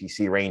manicured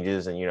PPC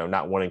ranges and,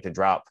 not wanting to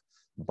drop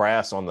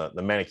brass on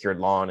the manicured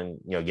lawn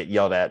and, get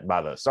yelled at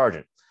by the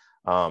sergeant.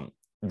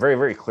 Very,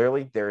 very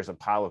clearly, there's a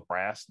pile of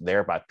brass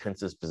there by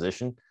Pence's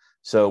position.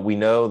 So we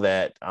know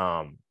that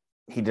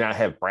he did not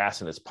have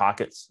brass in his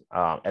pockets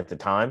at the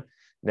time.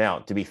 Now,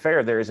 to be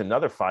fair, there is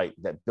another fight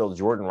that Bill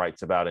Jordan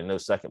writes about in No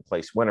Second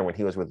Place Winner when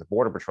he was with the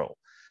Border Patrol.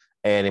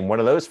 And in one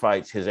of those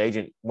fights,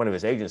 one of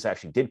his agents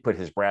actually did put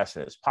his brass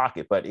in his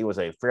pocket, but it was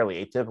a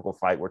fairly atypical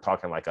fight. We're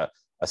talking like a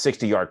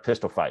 60-yard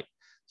pistol fight.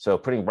 So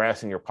putting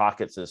brass in your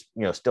pockets is,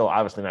 still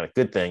obviously not a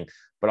good thing,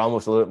 but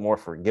almost a little bit more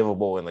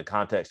forgivable in the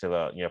context of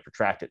a,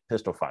 protracted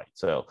pistol fight.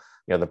 So,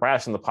 the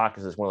brass in the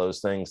pockets is one of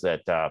those things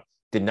that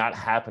did not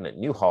happen at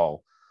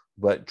Newhall,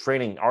 but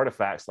training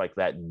artifacts like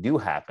that do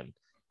happen.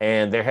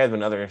 And there have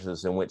been other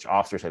instances in which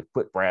officers have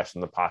put brass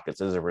in the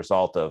pockets as a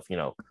result of,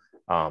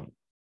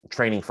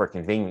 training for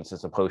convenience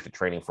as opposed to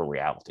training for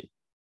reality.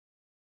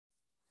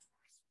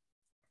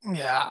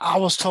 Yeah, I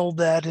was told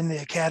that in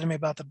the academy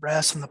about the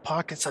brass in the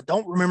pockets. I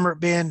don't remember it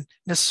being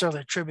necessarily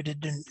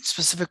attributed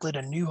specifically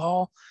to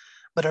Newhall,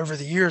 but over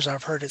the years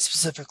I've heard it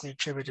specifically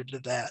attributed to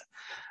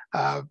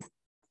that.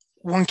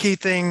 One key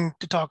thing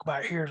to talk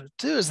about here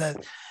too is that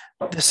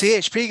the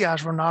CHP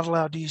guys were not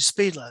allowed to use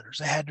speed loaders.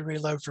 They had to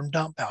reload from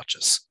dump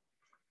pouches.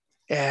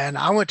 And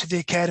I went to the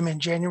academy in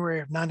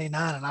January of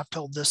 99, and I've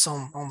told this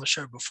on the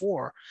show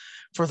before.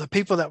 For the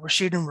people that were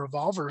shooting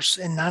revolvers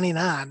in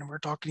 99, and we're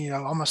talking,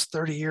 almost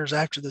 30 years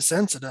after this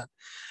incident,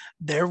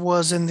 there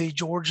was in the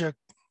Georgia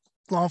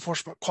law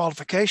enforcement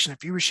qualification,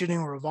 if you were shooting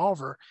a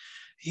revolver,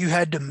 you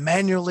had to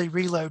manually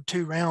reload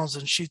 2 rounds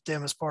and shoot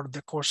them as part of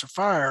the course of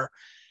fire.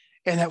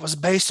 And that was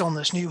based on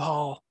this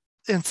Newhall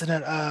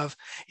incident of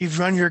you've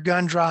run your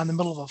gun dry in the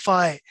middle of a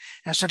fight,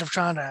 instead of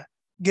trying to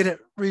get it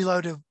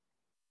reloaded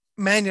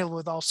manually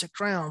with all 6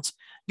 rounds,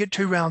 get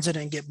 2 rounds in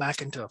and get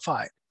back into a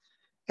fight.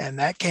 And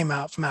that came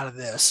out of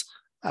this.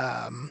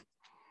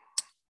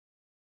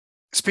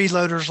 Speed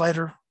loaders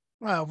later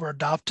were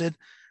adopted.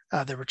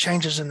 There were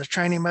changes in the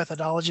training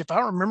methodology. If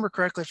I remember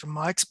correctly from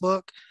Mike's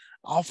book,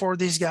 all 4 of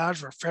these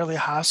guys were fairly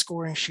high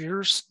scoring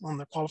shooters on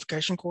the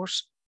qualification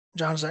course.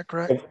 John, is that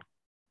correct?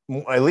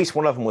 At least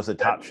one of them was the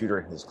top shooter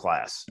in his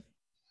class.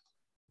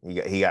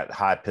 He got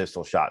high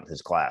pistol shot in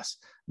his class.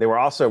 They were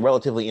also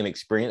relatively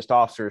inexperienced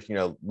officers,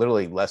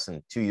 literally less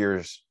than 2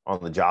 years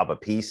on the job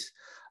apiece.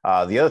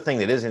 The other thing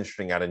that is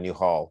interesting out of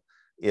Newhall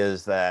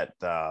is that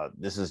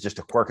this is just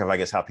a quirk of, I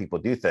guess, how people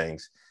do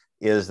things,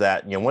 is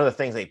that, one of the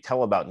things they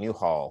tell about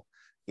Newhall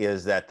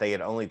is that they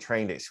had only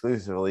trained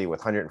exclusively with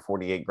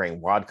 148 grain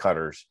wad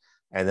cutters,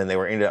 and then they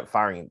ended up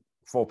firing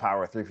full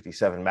power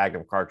 357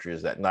 Magnum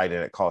cartridges that night,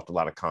 and it caused a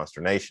lot of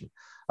consternation.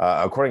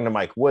 According to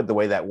Mike Wood, the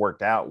way that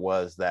worked out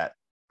was that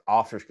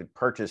officers could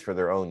purchase for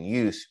their own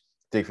use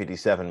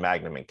 357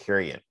 Magnum and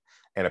carry it.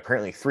 And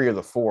apparently 3 of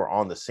the 4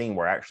 on the scene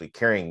were actually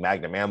carrying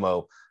Magnum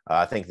ammo.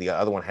 I think the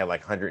other one had like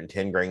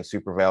 110 grain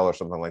Supervel or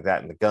something like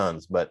that in the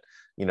guns. But,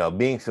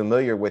 being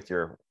familiar with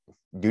your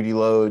duty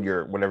load,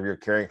 your whatever you're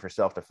carrying for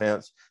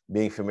self-defense,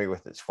 being familiar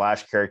with its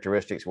flash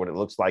characteristics, what it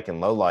looks like in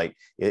low light,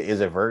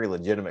 is a very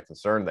legitimate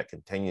concern that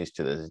continues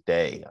to this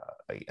day.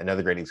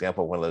 Another great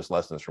example of one of those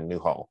lessons from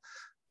Newhall.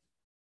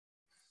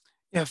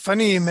 Yeah,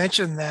 funny you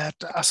mentioned that.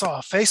 I saw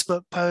a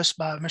Facebook post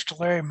by Mr.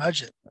 Larry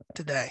Mudgett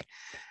today,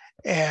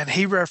 and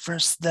he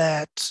referenced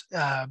that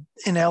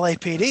in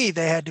LAPD,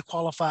 they had to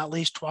qualify at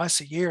least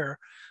twice a year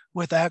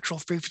with actual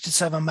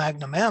 357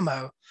 Magnum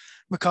ammo,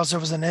 because there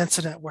was an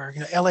incident where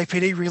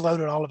LAPD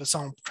reloaded all of its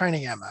own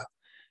training ammo.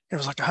 It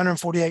was like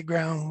 148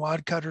 grain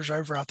wad cutters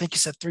over, I think he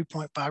said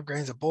 3.5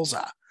 grains of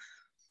bullseye.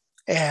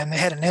 And they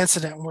had an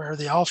incident where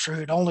the officer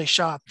who had only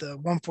shot the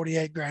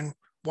 148 grain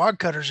wad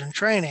cutters in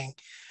training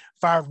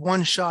fired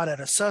 1 shot at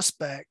a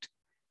suspect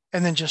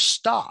and then just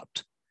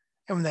stopped.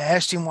 And when they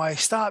asked him why he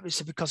stopped, he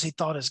said because he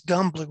thought his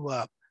gun blew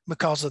up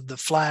because of the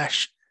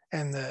flash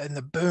and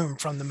the boom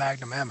from the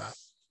Magnum ammo.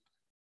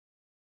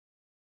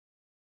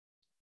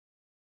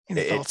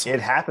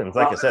 It happens.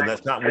 Like I said,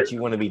 that's not what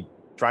you want to be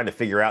trying to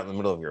figure out in the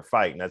middle of your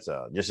fight. And that's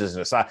just as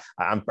an aside.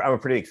 I'm a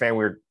pretty big fan.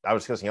 I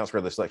was discussing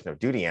elsewhere the selection of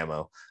duty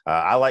ammo.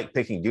 I like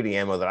picking duty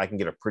ammo that I can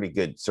get a pretty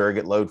good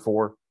surrogate load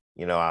for.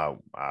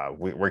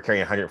 We're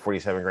carrying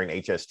 147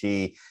 grain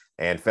HST,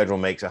 and Federal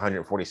makes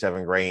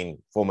 147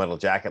 grain full metal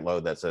jacket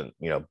load that's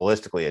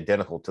ballistically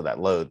identical to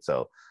that load.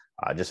 So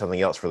just something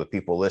else for the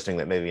people listening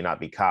that maybe not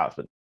be cops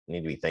but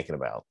need to be thinking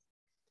about.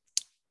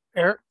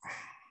 Eric?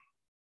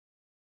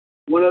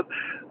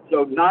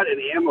 So not an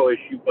ammo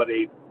issue, but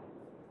a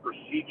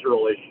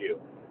procedural issue.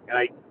 And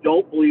I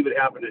don't believe it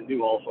happened in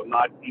Newhall, so I'm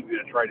not even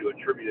going to try to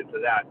attribute it to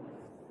that.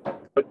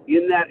 But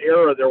in that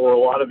era, there were a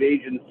lot of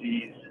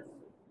agencies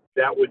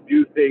that would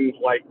do things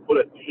like put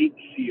a tape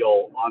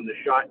seal on the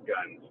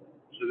shotguns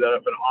so that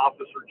if an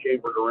officer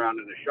chambered around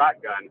in a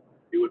shotgun,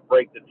 it would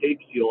break the tape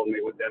seal and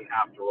they would then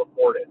have to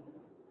report it.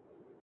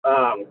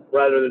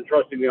 Rather than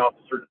trusting the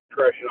officer's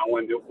discretion on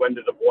when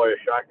to deploy a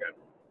shotgun.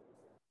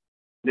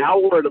 Now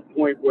we're at a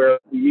point where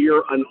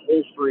mere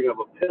unholstering of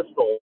a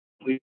pistol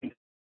leading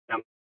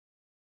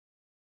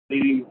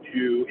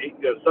to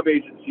some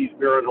agencies,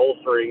 mere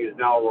unholstering is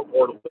now a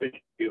reportable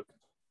issue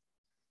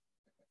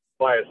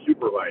by a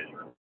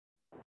supervisor.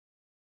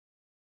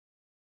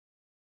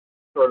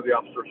 Sort of the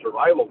officer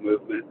survival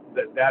movement,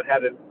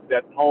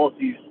 that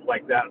policies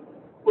like that,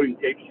 putting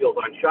tape seals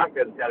on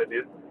shotguns, had an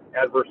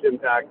adverse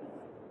impact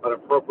on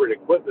appropriate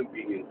equipment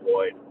being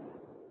employed.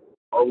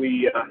 Are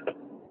we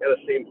at the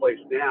same place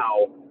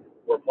now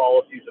where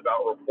policies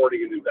about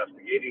reporting and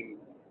investigating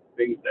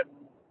things that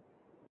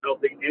I don't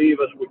think any of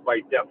us would by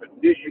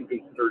definition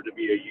consider to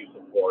be a use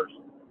of force,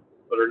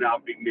 but are now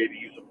being made a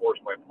use of force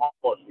by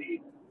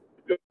policy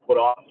to put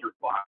officers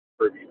behind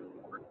purview?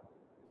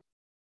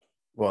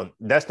 Well,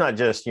 that's not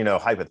just,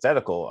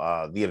 hypothetical.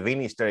 The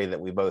Avini study that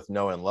we both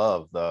know and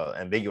love, the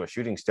ambiguous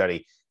shooting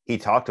study, he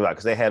talked about,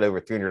 because they had over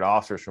 300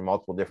 officers from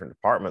multiple different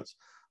departments,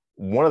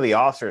 one of the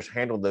officers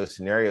handled those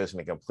scenarios in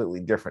a completely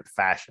different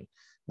fashion.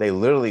 They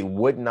literally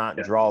would not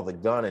draw the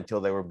gun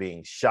until they were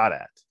being shot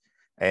at.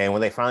 And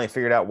when they finally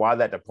figured out why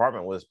that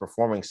department was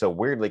performing so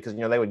weirdly, because,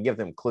 they would give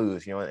them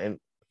clues, and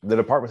the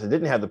departments that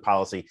didn't have the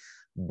policy,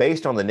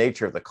 based on the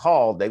nature of the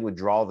call, they would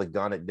draw the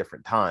gun at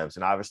different times.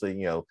 And obviously,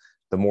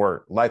 the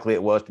more likely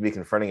it was to be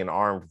confronting an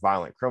armed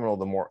violent criminal,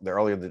 the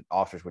earlier the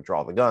officers would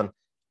draw the gun,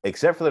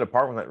 except for the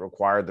department that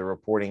required the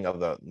reporting of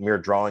the mere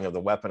drawing of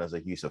the weapon as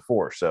a use of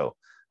force. So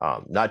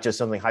not just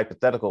something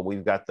hypothetical.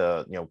 We've got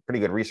the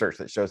pretty good research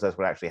that shows that's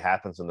what actually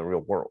happens in the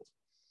real world.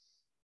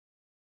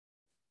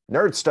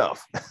 Nerd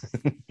stuff.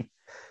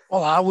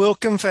 Well, I will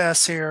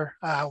confess here,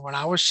 when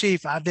I was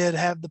chief, I did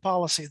have the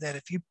policy that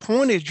if you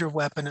pointed your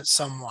weapon at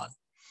someone,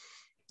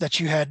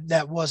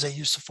 that was a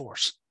use of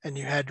force, and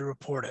you had to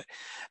report it.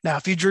 Now,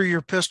 if you drew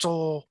your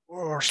pistol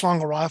or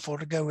slung a rifle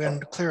to go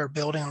in to clear a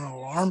building on an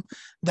alarm,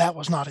 that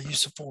was not a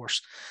use of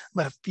force.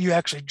 But if you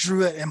actually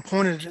drew it and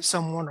pointed it at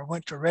someone or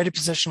went to a ready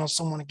position on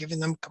someone and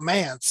giving them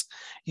commands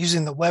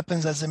using the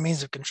weapons as a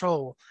means of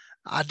control,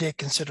 I did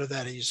consider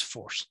that a use of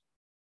force.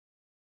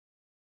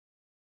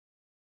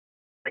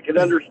 I can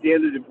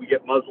understand it if we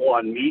get muzzle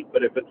on meat,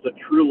 but if it's a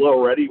true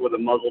low ready where the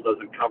muzzle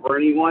doesn't cover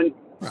anyone,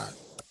 right,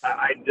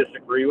 I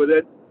disagree with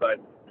it, but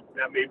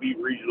that may be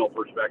regional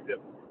perspective.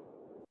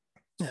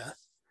 Yeah.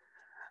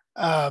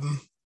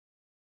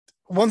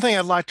 One thing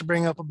I'd like to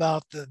bring up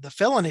about the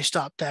felony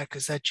stop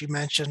tactics that you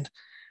mentioned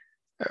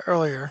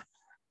earlier,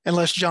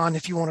 unless, John,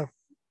 if you want to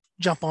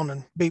jump on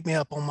and beat me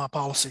up on my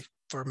policy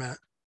for a minute.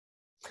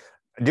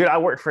 Dude, I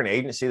work for an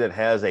agency that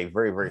has a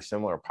very, very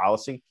similar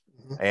policy.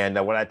 And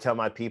what I tell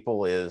my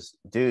people is,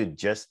 dude,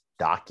 just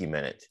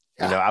document it.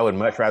 Yeah. I would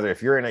much rather,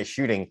 if you're in a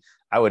shooting,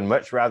 I would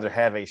much rather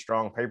have a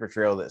strong paper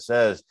trail that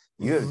says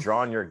you have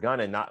drawn your gun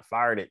and not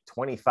fired it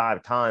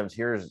 25 times.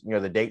 Here's,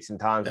 the dates and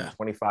times in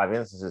 25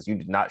 instances you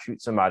did not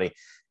shoot somebody,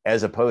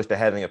 as opposed to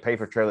having a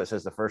paper trail that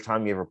says the first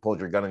time you ever pulled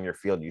your gun in your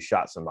field, you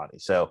shot somebody.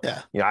 So,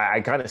 I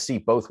kind of see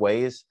both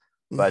ways,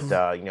 but,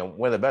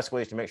 one of the best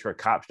ways to make sure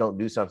cops don't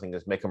do something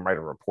is make them write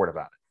a report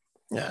about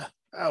it. Yeah.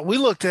 We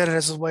looked at it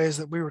as ways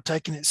that we were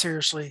taking it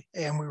seriously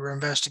and we were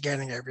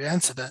investigating every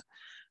incident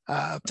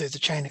through the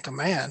chain of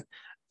command.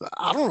 But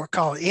I don't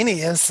recall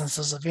any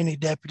instances of any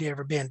deputy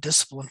ever being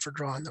disciplined for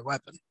drawing their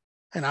weapon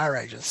in our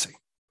agency.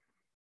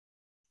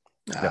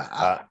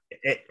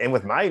 And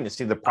with my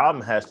agency, the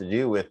problem has to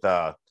do with,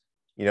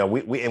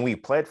 we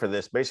pled for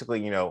this.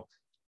 Basically,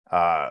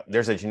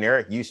 there's a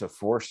generic use of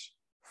force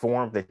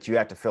form that you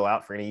have to fill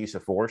out for any use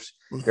of force.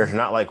 There's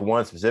not like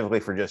one specifically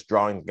for just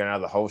drawing the gun out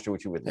of the holster,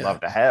 which you would love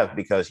to have,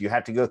 because you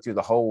have to go through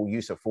the whole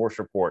use of force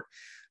report.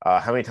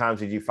 How many times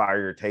did you fire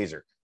your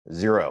taser?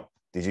 0.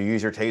 Did you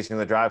use your taser in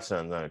the drive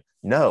zone?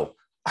 No.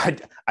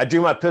 I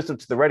drew my pistol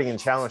to the ready and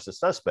challenged the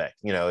suspect.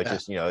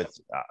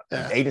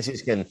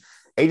 Agencies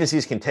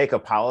can take a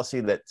policy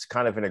that's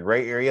kind of in a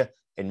gray area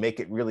and make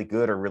it really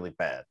good or really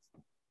bad.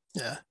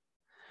 Yeah.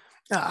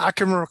 I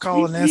can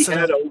recall an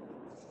incident.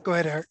 Go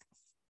ahead, Eric.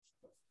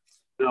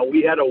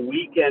 We had a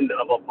weekend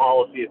of a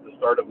policy at the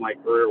start of my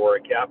career where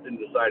a captain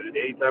decided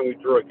anytime we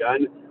threw a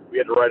gun, we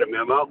had to write a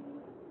memo.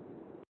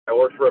 I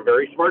worked for a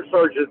very smart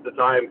sergeant at the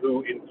time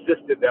who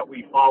insisted that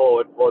we follow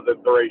it for the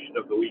duration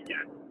of the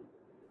weekend.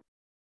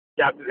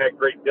 Captain had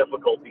great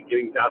difficulty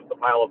getting past the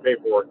pile of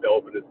paperwork to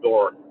open his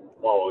door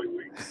the following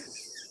week.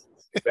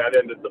 That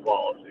ended the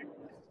policy.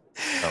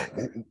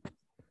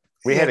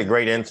 We had a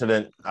great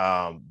incident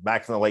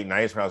back in the late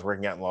 90s when I was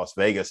working out in Las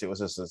Vegas. It was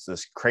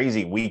this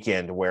crazy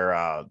weekend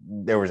where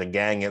there was a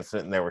gang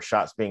incident and there were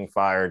shots being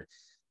fired.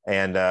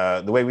 And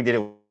the way we did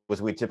it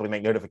was we typically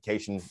make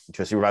notification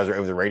to a supervisor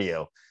over the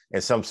radio.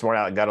 And some smart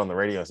aleck got on the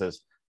radio and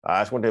says,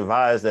 I just want to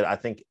advise that I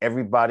think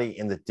everybody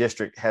in the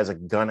district has a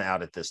gun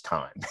out at this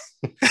time.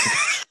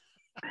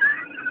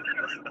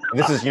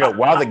 This is,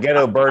 while the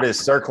ghetto bird is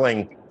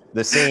circling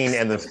the scene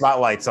and the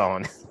spotlight's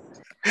on.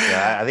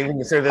 Yeah, I think we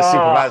consider this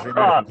supervisory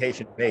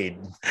notification made.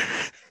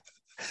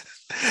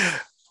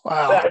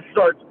 Wow.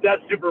 That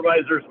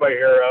supervisor's my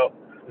hero.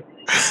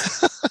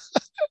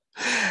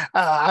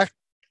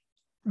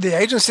 The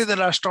agency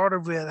that I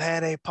started with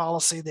had a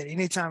policy that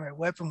anytime a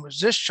weapon was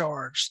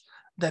discharged,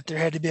 that there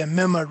had to be a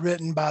memo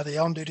written by the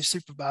on-duty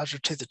supervisor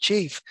to the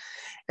chief.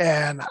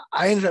 And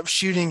I ended up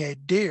shooting a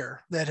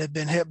deer that had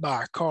been hit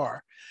by a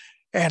car.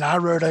 And I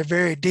wrote a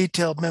very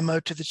detailed memo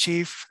to the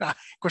chief. Of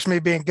course, me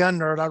being gun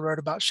nerd, I wrote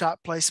about shot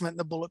placement and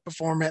the bullet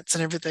performance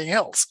and everything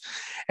else.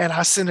 And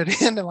I sent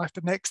it in, and like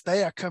the next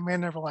day I come in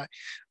and they were like,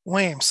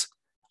 Weems,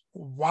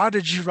 why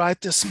did you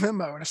write this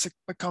memo? And I said,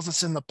 because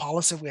it's in the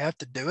policy, we have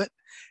to do it.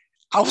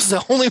 I was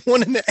the only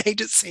one in the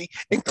agency,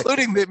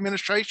 including the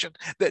administration,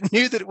 that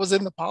knew that it was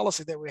in the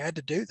policy that we had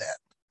to do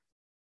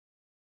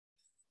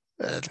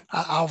that.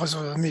 I was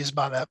amused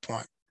by that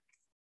point.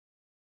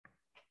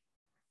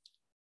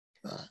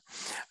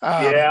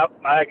 Yeah,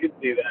 I could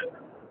see that.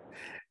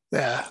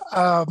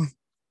 Yeah.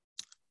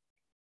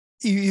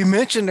 You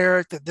mentioned,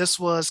 Eric, that this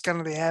was kind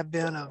of the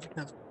advent of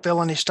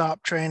felony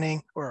stop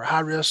training or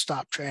high risk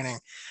stop training.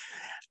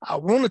 I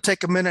want to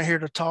take a minute here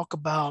to talk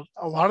about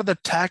a lot of the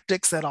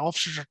tactics that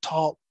officers are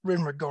taught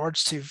in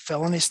regards to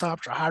felony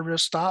stops or high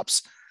risk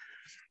stops.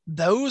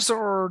 Those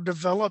are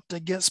developed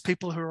against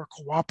people who are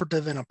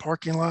cooperative in a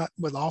parking lot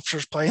with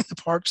officers playing the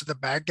parts of the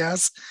bad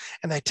guys,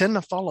 and they tend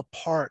to fall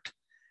apart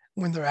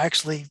when they're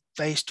actually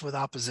faced with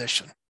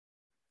opposition.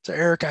 So,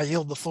 Eric, I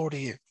yield the floor to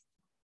you.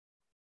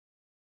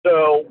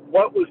 So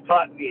what was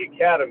taught in the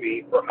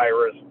academy for high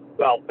risk,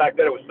 well, back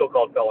then it was still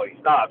called felony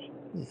stops,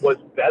 was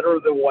better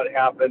than what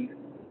happened,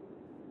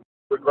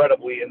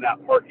 regrettably, in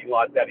that parking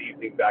lot that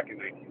evening back in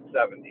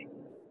 1970.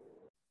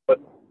 But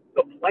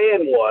the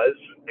plan was,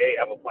 A,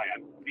 have a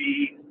plan.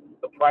 B,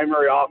 the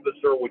primary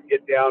officer would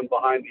get down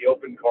behind the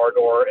open car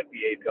door at the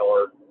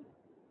A-pillar.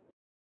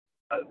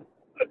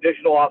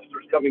 Additional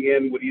officers coming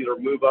in would either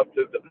move up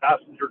to the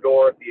passenger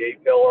door at the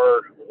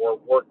A-pillar or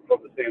work from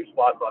the same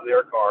spots on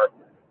their car.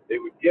 They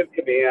would give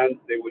commands.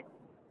 They would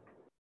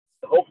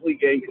hopefully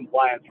gain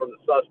compliance from the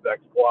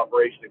suspects,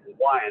 cooperation and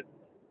compliance,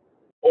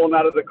 pull them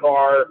out of the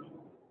car,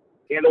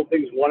 handle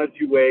things one of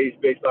two ways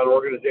based on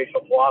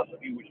organizational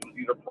philosophy, which was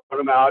either put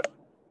them out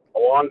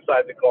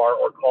alongside the car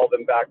or call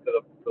them back to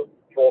the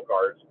patrol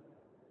cars,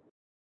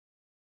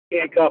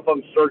 handcuff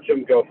them, search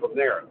them, go from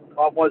there. The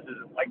problem was,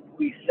 like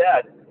we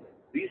said,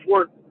 these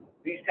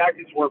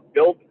tactics weren't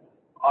built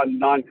on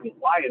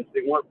non-compliance.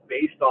 They weren't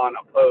based on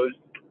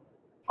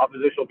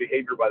oppositional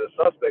behavior by the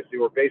suspects. They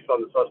were based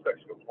on the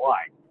suspects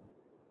complying.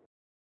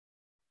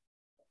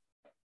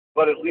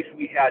 But at least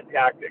we had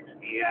tactics,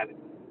 and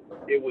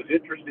it was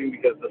interesting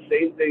because the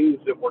same things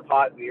that were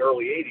taught in the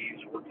early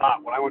 80s were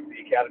taught when I went to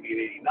the academy in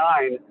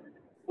 89,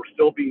 were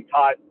still being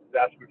taught the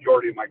vast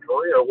majority of my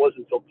career. It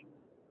wasn't until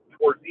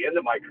towards the end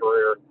of my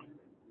career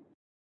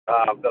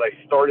that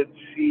I started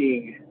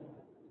seeing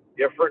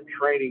different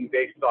training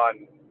based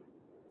on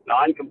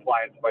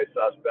non-compliance by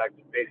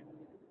suspects, based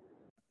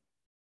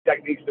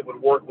techniques that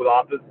would work with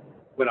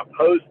when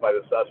opposed by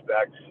the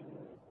suspects,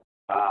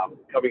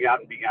 coming out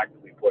and being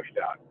actively pushed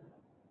out.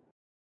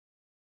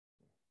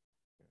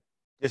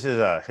 This is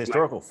a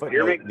historical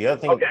footnote. The other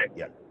thing, okay.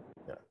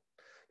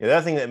 The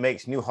other thing that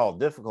makes Newhall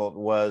difficult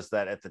was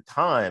that at the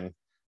time,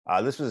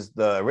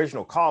 the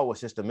original call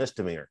was just a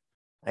misdemeanor.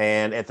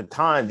 And at the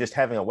time, just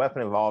having a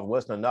weapon involved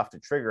wasn't enough to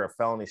trigger a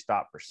felony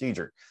stop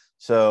procedure.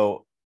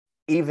 So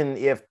even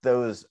if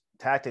those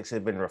tactics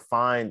had been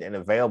refined and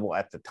available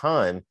at the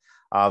time,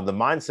 the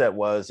mindset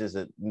is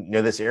that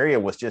this area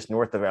was just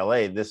north of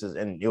LA. And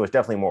it was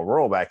definitely more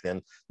rural back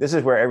then. This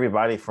is where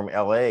everybody from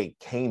LA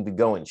came to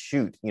go and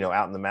shoot,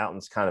 out in the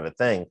mountains, kind of a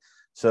thing.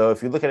 So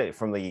if you look at it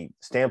from the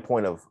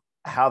standpoint of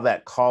how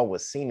that call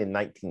was seen in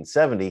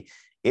 1970,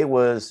 it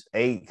was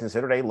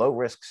considered a low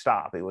risk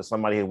stop. It was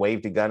somebody who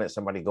waved a gun at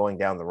somebody going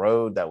down the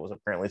road. That was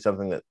apparently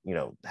something that,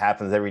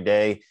 happens every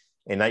day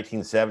in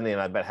 1970.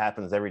 And I bet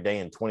happens every day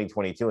in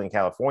 2022 in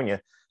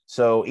California.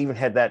 So even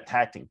had that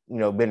tactic,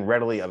 been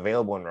readily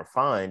available and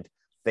refined,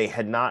 they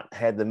had not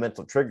had the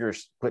mental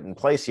triggers put in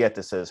place yet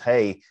that says,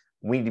 hey,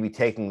 we need to be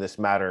taking this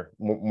matter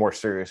more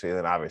seriously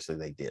than obviously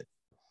they did.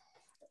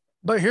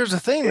 But here's the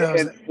thing, though,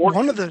 is that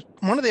one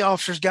of the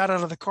officers got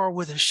out of the car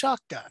with his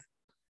shotgun.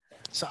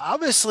 So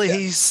obviously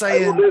he's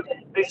saying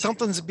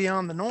something's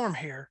beyond the norm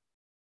here.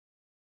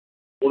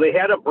 Well, they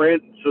had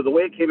so the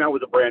way it came out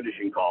was a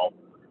brandishing call,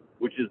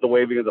 which is the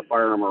waving of the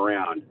firearm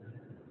around.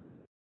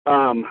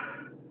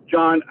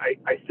 John,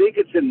 I think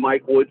it's in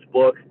Mike Wood's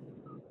book,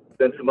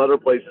 then some other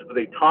places, but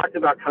they talked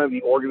about kind of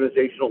the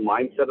organizational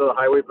mindset of the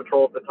Highway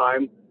Patrol at the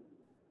time.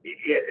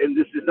 And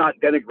this is not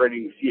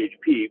denigrating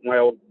CHP.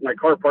 My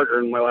car partner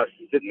in my last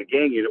stint in the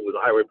gang unit was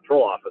a Highway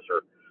Patrol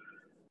officer.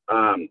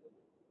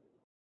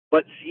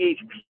 But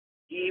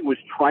CHP was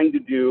trying to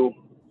do,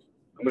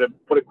 I'm going to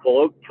put it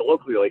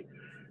colloquially,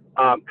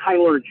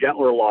 kinder and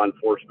gentler law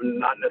enforcement,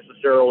 not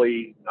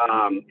necessarily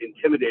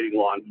intimidating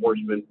law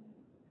enforcement.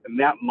 And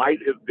that might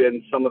have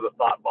been some of the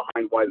thought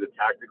behind why the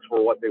tactics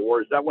were what they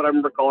were. Is that what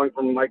I'm recalling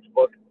from Mike's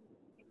book?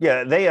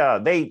 Yeah,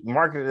 they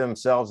marketed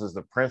themselves as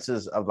the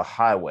princes of the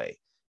highway.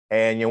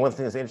 And one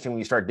thing that's interesting when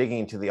you start digging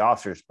into the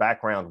officer's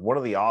background, one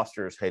of the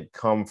officers had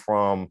come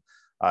from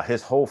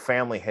his whole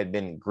family had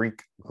been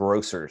Greek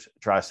grocers.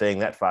 Try saying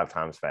that 5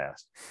 times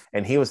fast.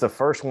 And he was the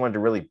first one to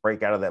really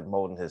break out of that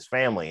mold in his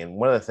family. And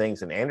one of the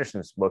things in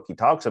Anderson's book he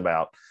talks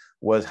about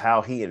was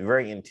how he had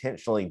very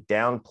intentionally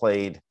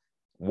downplayed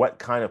what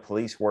kind of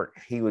police work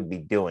he would be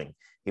doing.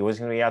 He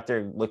wasn't going to be out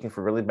there looking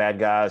for really bad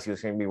guys. He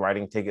was going to be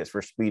writing tickets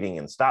for speeding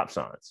and stop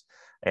signs.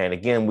 And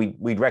again,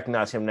 we'd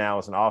recognize him now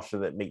as an officer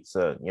that meets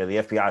the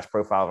FBI's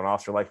profile of an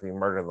officer likely to be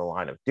murdered in the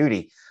line of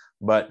duty.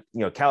 But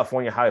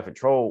California Highway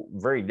Patrol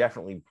very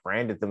definitely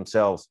branded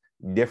themselves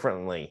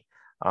differently.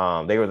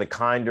 They were the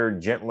kinder,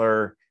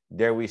 gentler,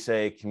 dare we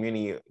say,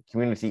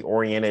 community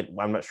oriented.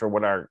 I'm not sure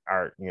what our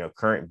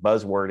current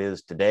buzzword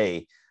is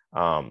today.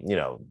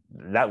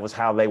 That was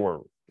how they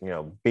were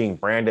being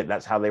branded.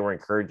 That's how they were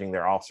encouraging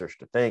their officers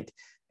to think.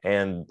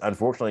 And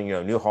unfortunately,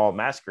 Newhall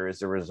Massacre is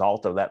the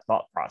result of that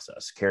thought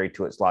process carried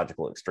to its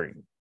logical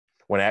extreme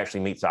when it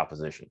actually meets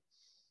opposition.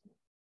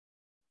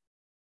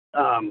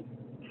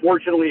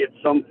 unfortunately, at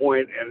some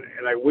point,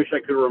 and I wish I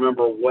could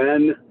remember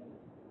when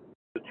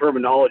the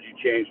terminology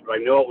changed, but I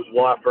know it was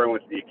well after I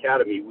went to the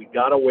academy, we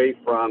got away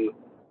from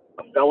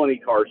a felony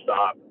car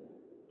stop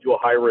to a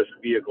high-risk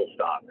vehicle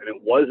stop. And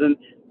it wasn't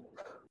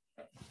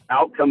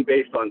outcome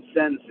based on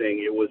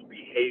sentencing, it was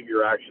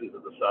behavior actions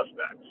of the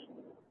suspects.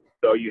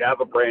 So you have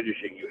a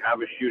brandishing, you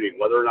have a shooting,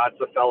 whether or not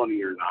it's a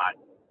felony or not.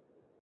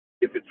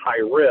 If it's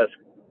high risk,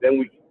 that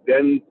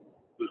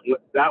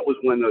was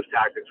when those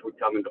tactics would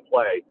come into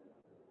play,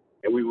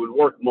 and we would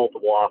work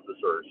multiple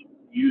officers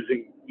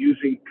using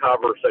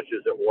cover, such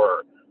as it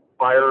were,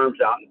 firearms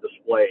out in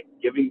display,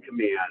 giving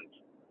commands,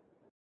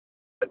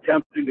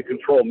 attempting to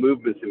control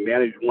movements and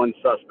manage one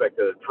suspect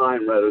at a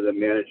time rather than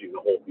managing the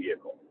whole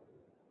vehicle.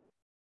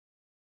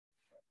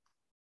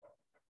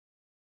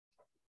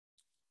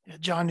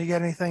 John, you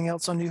got anything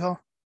else on U-Haul?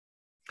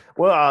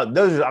 Well, I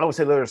would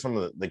say those are some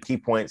of the key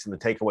points and the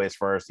takeaways as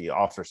far as the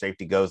officer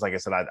safety goes. Like I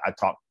said, I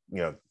talk,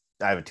 I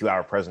have a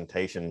 2-hour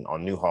presentation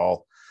on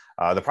Newhall.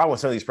 The problem with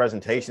some of these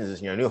presentations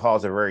is, Newhall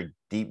is a very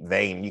deep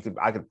vein.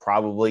 I could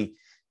probably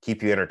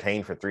keep you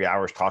entertained for 3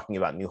 hours talking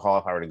about Newhall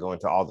if I were to go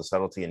into all the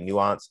subtlety and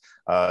nuance.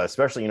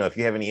 Especially, if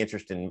you have any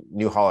interest in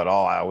Newhall at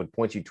all, I would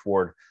point you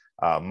toward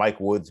Mike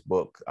Wood's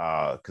book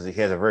because he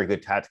has a very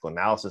good tactical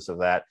analysis of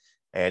that.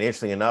 And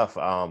interestingly enough,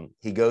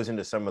 he goes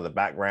into some of the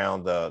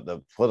background,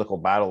 the political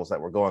battles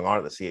that were going on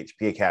at the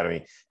CHP Academy,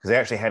 because they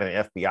actually had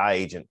an FBI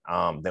agent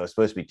that was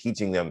supposed to be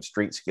teaching them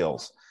street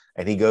skills.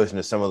 And he goes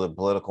into some of the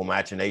political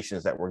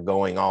machinations that were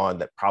going on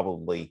that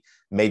probably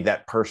made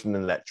that person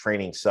in that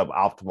training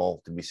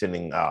suboptimal to be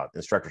sending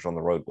instructors on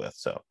the road with.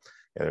 So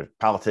there's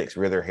politics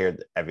rear hair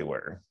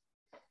everywhere.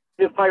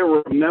 If I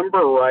remember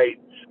right,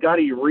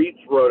 Scotty Reitz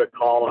wrote a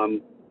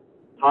column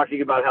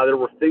talking about how there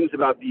were things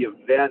about the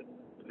event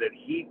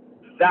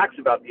facts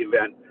about the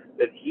event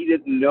that he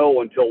didn't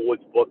know until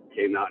Wood's book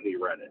came out and he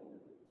read it.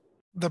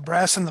 The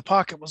brass in the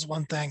pocket was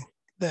one thing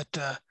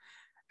that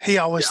he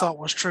always thought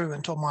was true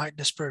until Mike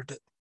disproved it.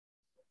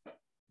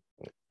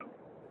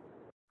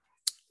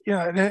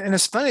 And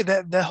it's funny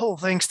that the whole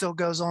thing still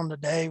goes on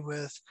today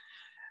with,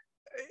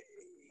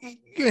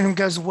 and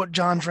goes to what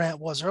John's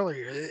rant was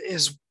earlier,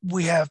 is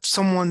we have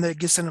someone that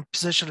gets in a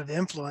position of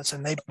influence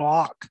and they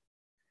block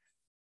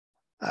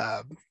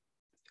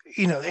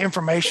the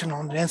information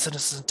on the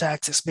incidents and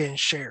tactics being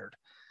shared.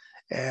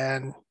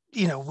 And,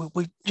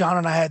 John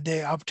and I had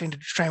the opportunity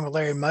to train with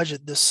Larry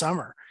Mudgett this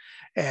summer.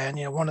 And,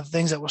 one of the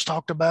things that was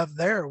talked about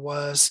there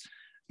was,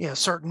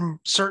 certain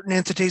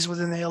entities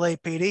within the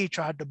LAPD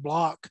tried to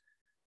block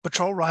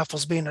patrol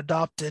rifles being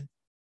adopted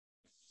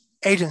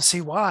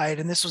agency-wide.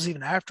 And this was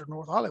even after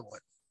North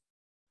Hollywood.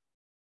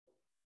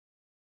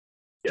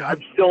 Yeah,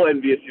 I'm still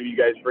envious of you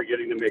guys for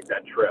getting to make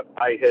that trip.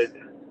 I had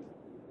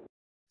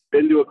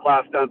been to a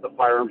class down at the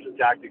Firearms and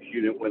Tactics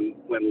Unit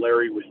when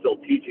Larry was still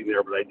teaching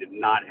there, but I did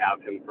not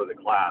have him for the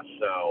class.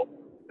 So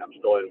I'm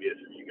still envious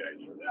of you guys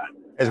for that.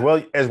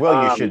 As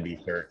well, you should be,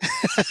 sir.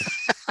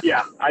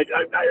 Yeah,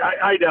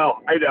 I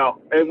know.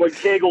 And when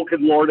Kegel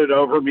can lord it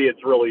over me,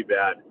 it's really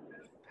bad.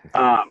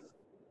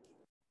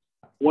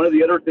 One of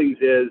the other things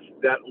is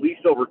that at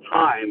least over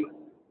time,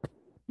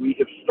 we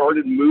have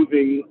started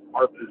moving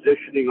our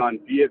positioning on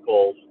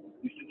vehicles,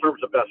 at least in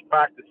terms of best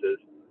practices,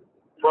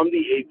 from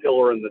the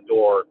A-pillar in the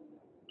door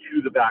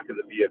to the back of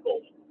the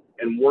vehicles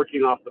and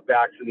working off the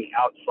backs and the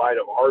outside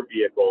of our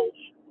vehicles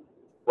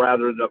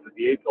rather than up at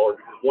the A-pillar.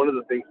 Because one of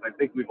the things, I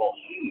think we've all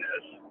seen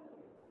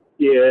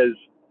this, is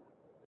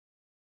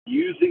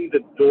using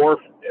the door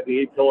and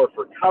the A-pillar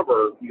for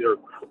cover, either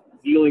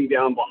kneeling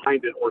down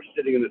behind it or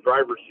sitting in the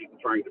driver's seat and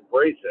trying to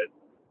brace it,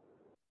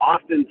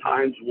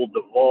 oftentimes will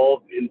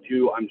devolve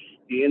into I'm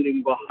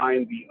standing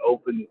behind the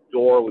open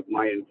door with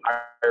my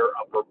entire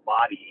upper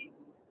body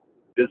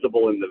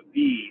visible in the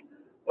V,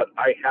 but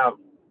I have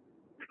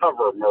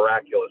cover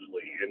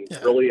miraculously,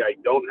 and really I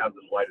don't have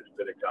the slightest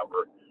bit of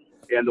cover,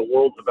 and the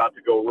world's about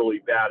to go really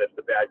bad if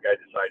the bad guy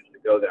decides to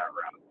go that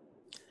route.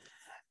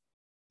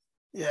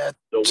 Yeah.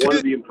 So one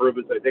of the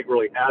improvements I think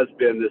really has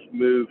been this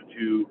move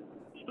to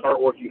start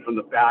working from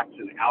the backs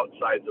and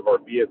outsides of our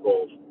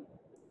vehicles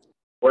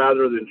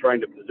rather than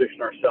trying to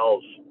position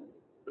ourselves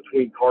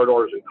between car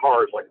doors and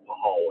cars like it's a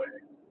hallway.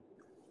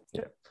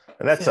 Yeah.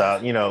 And that's,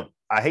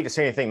 I hate to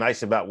say anything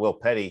nice about Will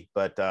Petty,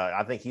 but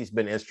I think he's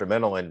been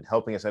instrumental in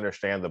helping us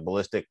understand the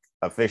ballistic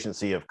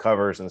efficiency of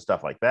covers and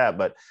stuff like that.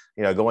 But,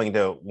 going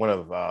to one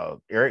of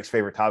Eric's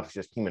favorite topics,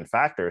 just human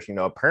factors,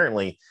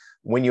 apparently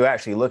when you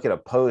actually look at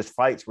opposed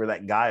fights where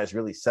that guy is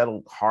really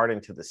settled hard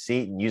into the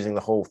seat and using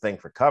the whole thing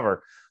for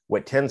cover,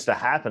 what tends to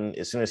happen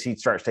as soon as he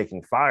starts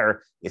taking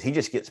fire is he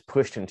just gets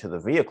pushed into the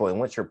vehicle. And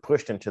once you're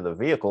pushed into the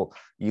vehicle,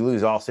 you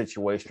lose all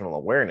situational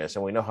awareness.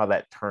 And we know how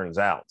that turns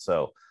out.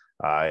 So,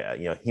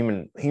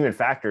 human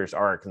factors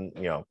are,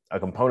 a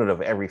component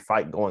of every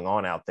fight going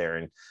on out there.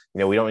 And,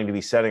 we don't need to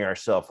be setting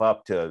ourselves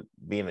up to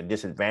be in a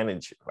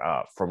disadvantage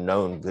from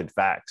known good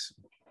facts.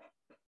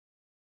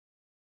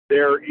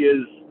 There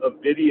is a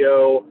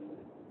video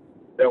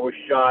that was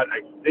shot, I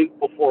think,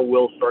 before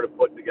Will started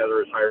putting together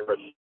his high-risk.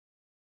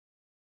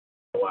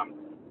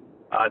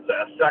 It's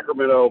a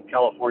Sacramento,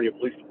 California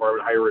Police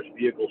Department high-risk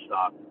vehicle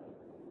stop.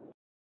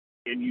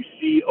 And you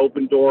see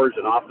open doors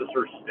and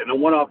officers,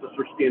 and one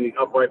officer standing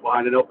upright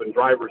behind an open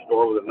driver's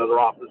door with another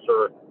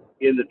officer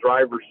in the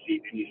driver's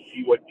seat, and you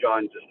see what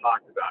John just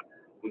talked about.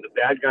 When the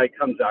bad guy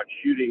comes out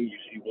shooting, you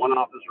see one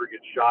officer get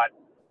shot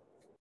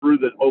through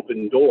the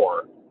open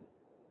door,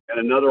 and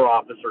another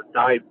officer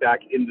dive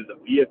back into the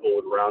vehicle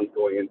with rounds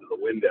going into the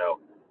window.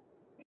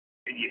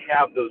 And you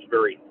have those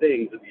very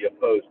things of the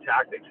opposed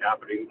tactics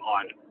happening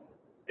on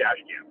dash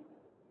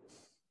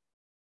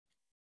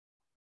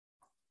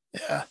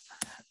cam.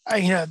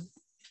 Yeah.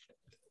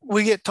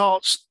 We get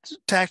taught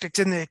tactics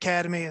in the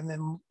academy and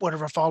then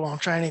whatever follow-on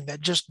training that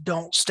just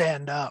don't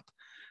stand up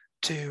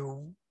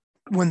to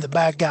when the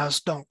bad guys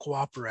don't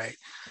cooperate.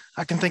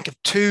 I can think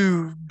of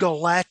two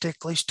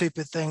galactically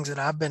stupid things that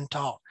I've been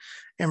taught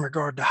in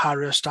regard to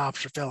high-risk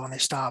stops or felony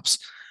stops.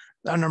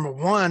 Number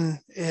one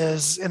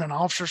is in an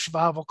officer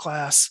survival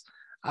class,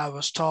 I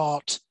was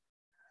taught,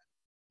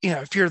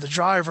 if you're the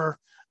driver,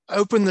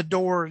 open the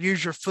door,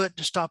 use your foot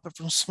to stop it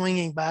from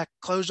swinging back,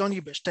 closed on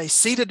you, but stay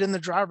seated in the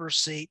driver's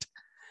seat,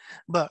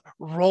 but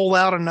roll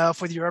out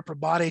enough with your upper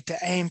body to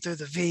aim through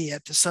the V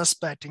at the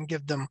suspect and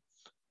give them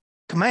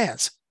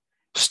commands.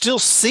 Still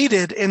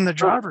seated in the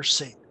driver's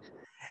seat.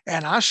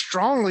 And I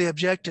strongly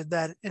objected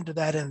into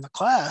that in the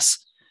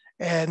class.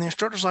 And the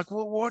instructor's like,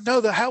 well,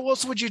 no, how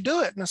else would you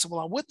do it? And I said,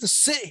 well, I wouldn't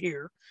sit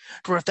here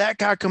where if that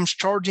guy comes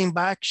charging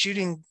back,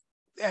 shooting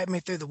at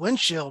me through the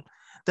windshield,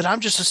 that I'm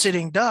just a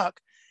sitting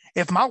duck.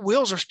 If my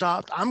wheels are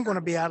stopped, I'm going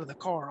to be out of the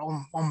car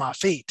on my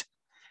feet.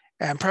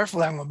 And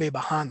preferably I'm going to be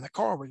behind the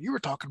car where you were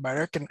talking about,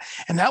 Eric.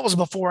 And that was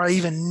before I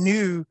even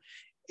knew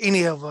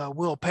any of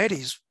Will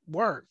Petty's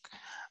work.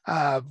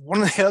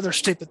 One of the other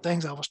stupid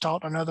things I was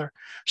taught in another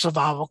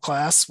survival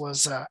class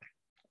was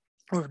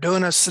we were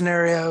doing a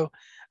scenario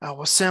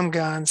with sim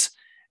guns,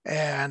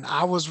 and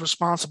I was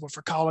responsible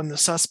for calling the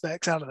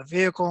suspects out of the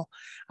vehicle.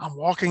 I'm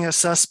walking a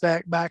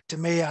suspect back to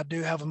me. I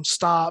do have them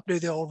stop, do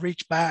the old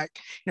reach back,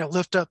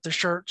 lift up the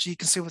shirt so you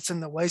can see what's in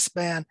the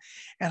waistband.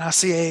 And I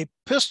see a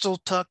pistol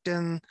tucked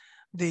in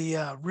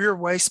the rear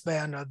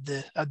waistband of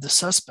the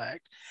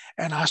suspect.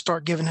 And I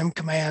start giving him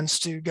commands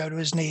to go to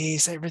his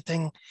knees,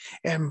 everything.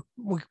 And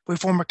we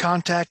form a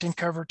contact and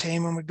cover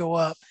team, and we go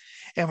up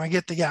and we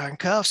get the guy in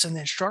cuffs, and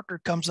the instructor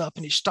comes up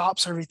and he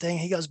stops everything.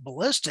 He goes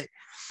ballistic.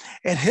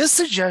 And his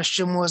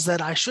suggestion was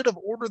that I should have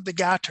ordered the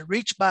guy to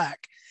reach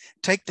back,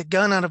 take the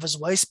gun out of his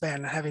waistband,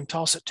 and have him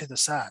toss it to the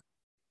side.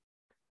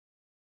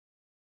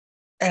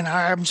 And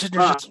I'm sitting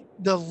there, just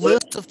the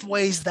list of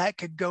ways that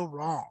could go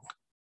wrong.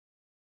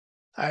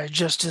 Let's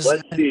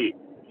see.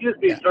 You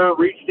just sort of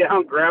reach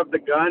down, grab the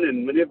gun,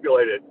 and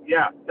manipulate it.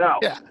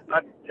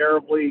 Not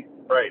terribly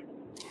right.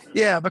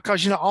 Yeah,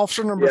 because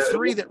officer number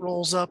 3 that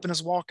rolls up and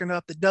is walking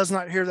up that does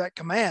not hear that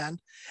command,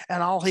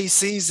 and all he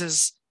sees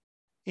is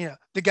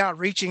the guy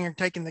reaching and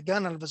taking the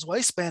gun out of his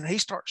waistband, and he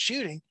starts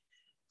shooting.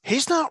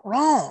 He's not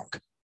wrong,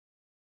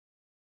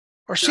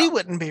 or she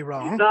wouldn't be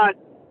wrong. He's not.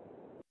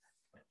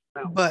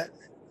 No. But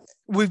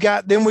we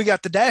got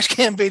the dash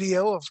cam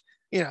video of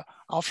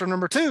officer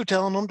number 2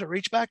 telling them to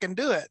reach back and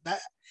do it.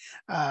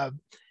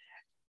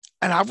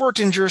 And I've worked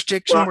in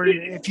jurisdiction where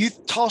if you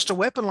tossed a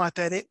weapon like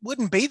that, it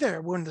wouldn't be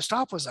there when the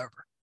stop was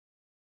over.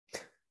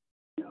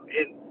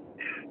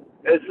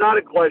 It's not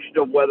a question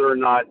of whether or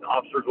not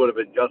officers would have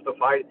been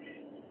justified.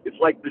 It's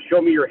like the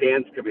show me your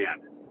hands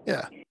command.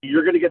 Yeah.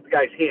 You're going to get the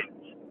guy's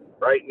hands,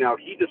 right? Now,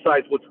 he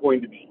decides what's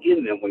going to be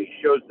in them when he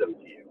shows them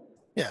to you.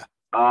 Yeah.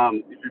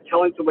 If you're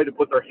telling somebody to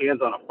put their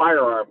hands on a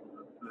firearm,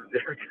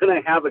 they're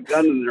going to have a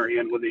gun in their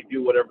hand when they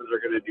do whatever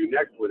they're going to do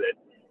next with it.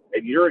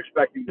 And you're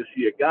expecting to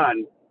see a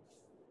gun,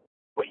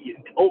 but you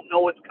don't know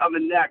what's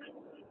coming next.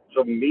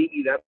 So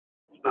maybe that's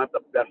not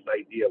the best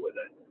idea with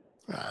it.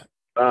 Right.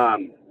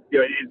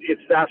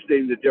 It's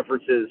fascinating, the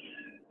differences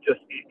just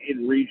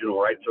in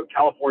regional, right? So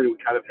California, we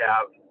kind of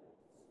have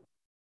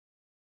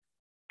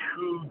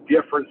two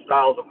different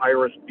styles of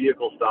high-risk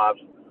vehicle stops,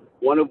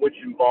 one of which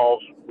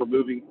involves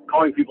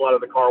calling people out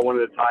of the car one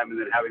at a time and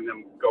then having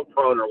them go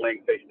prone or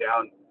laying face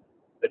down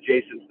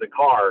adjacent to the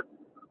car.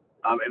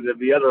 And then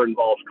the other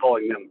involves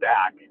calling them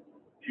back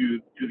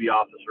to the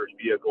officers'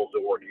 vehicles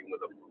and working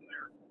with them from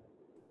there.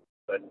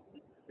 But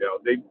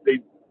they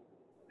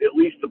at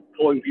least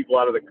calling people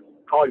out of the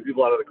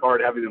car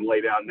and having them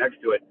lay down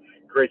next to it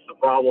creates the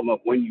problem of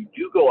when you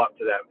do go up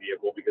to that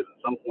vehicle, because at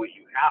some point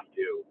you have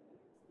to.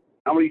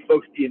 How many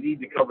folks do you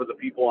need to cover the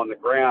people on the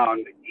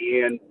ground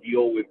and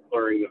deal with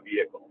clearing the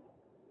vehicle?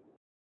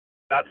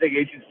 Not saying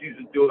agencies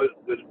do it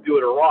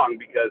wrong,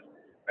 because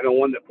I know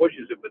one that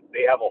pushes it, but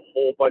they have a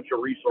whole bunch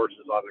of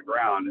resources on the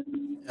ground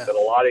that a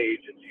lot of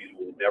agencies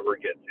will never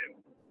get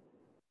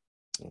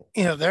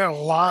to. There are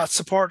lots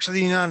of parts of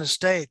the United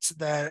States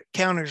that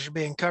counties are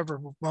being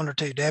covered with 1 or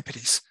 2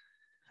 deputies,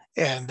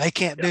 and they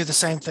can't do the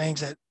same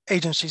things that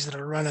agencies that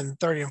are running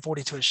 30 and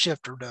 40 to a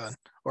shift are doing,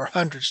 or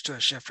hundreds to a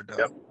shift are doing.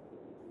 Yep.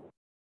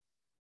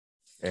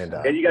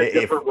 And you got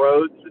different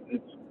roads.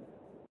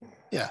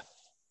 Yeah.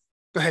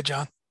 Go ahead,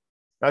 John.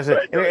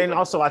 And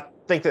also I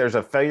think there's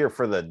a failure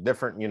for the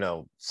different,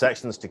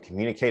 sections to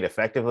communicate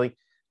effectively.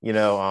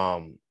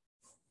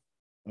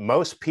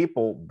 Most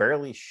people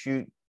barely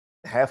shoot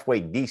halfway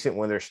decent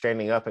when they're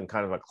standing up in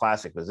kind of a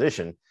classic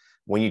position.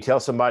 When you tell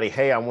somebody,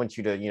 hey, I want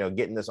you to,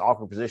 get in this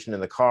awkward position in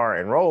the car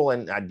and roll,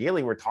 and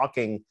ideally we're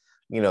talking,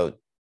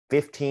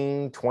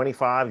 15,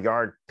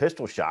 25-yard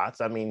pistol shots.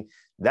 I mean,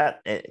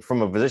 that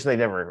from a position they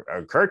never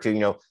occurred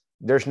to,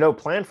 there's no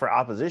plan for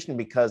opposition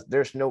because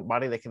there's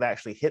nobody that can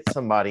actually hit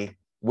somebody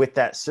with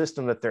that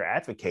system that they're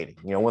advocating.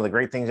 One of the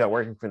great things about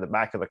working from the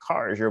back of the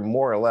car is you're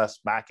more or less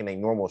back in a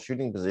normal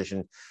shooting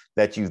position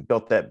that you've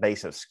built that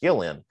base of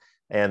skill in.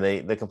 And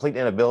the complete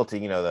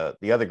inability,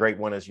 the other great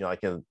one is, you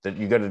go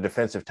to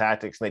defensive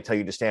tactics and they tell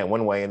you to stand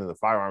one way, and then the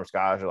firearms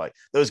guys are like,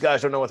 those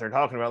guys don't know what they're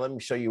talking about. Let me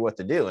show you what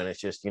to do. And it's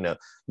just,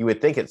 you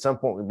would think at some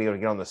point we'd be able to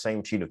get on the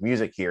same sheet of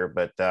music here,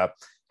 but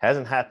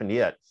hasn't happened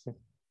yet.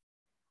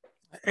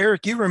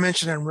 Eric, you were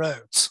mentioning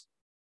roads.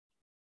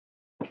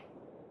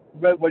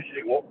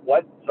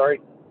 What? Sorry.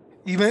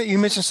 You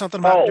mentioned something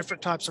about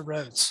different types of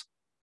roads.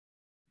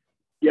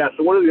 Yeah,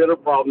 so one of the other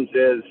problems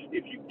is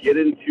if you get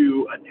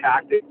into a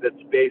tactic that's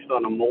based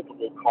on a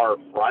multiple car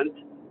front,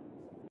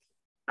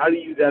 how do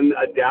you then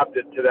adapt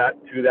it to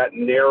that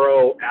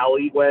narrow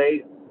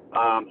alleyway,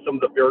 some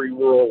of the very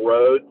rural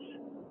roads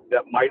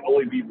that might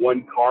only be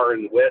one car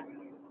in width,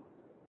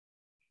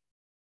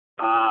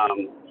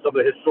 some of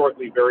the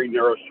historically very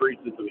narrow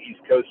streets in some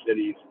East Coast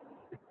cities,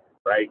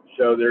 right?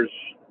 So there's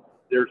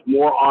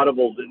more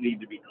audibles that need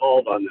to be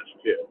called on this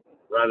too,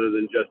 rather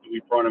than just do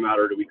we front them out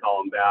or do we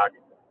call them back?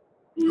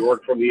 Do we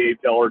work from the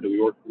A-tail or do we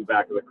work from the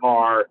back of the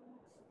car?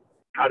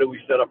 How do we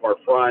set up our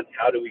front?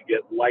 How do we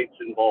get lights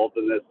involved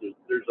in this?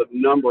 There's a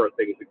number of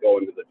things that go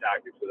into the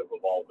tactics that have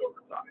evolved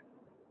over time.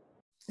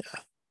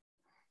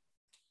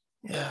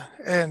 Yeah.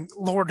 And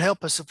Lord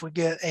help us if we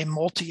get a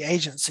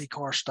multi-agency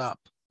car stop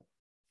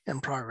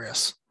in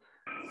progress.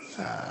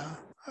 I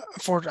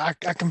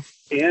can.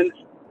 And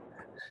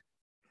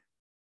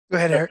go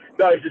ahead, Eric.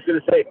 No, I was just going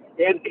to say,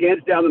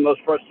 hands down, the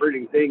most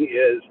frustrating thing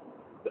is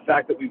the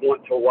fact that we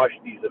want to rush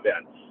these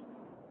events.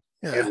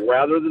 Yeah. And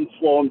rather than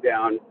slow them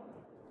down,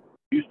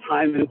 use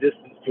time and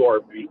distance to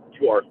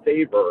our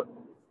favor.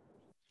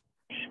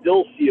 You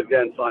still see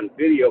events on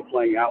video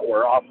playing out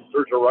where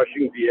officers are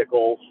rushing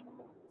vehicles,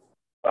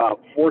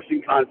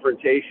 forcing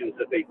confrontations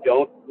that they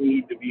don't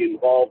need to be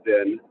involved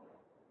in,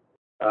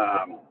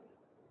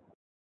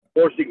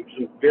 forcing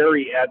some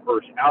very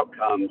adverse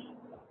outcomes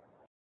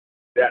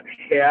that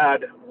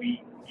had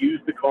we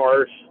used the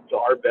cars to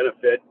our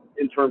benefit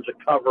in terms of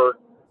cover,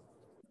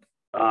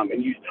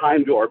 and use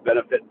time to our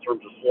benefit in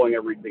terms of slowing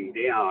everything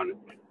down,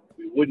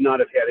 we would not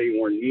have had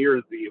anywhere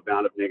near the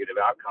amount of negative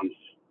outcomes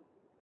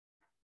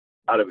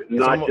out of it.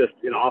 Not just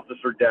in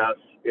officer deaths,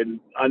 in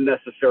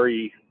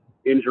unnecessary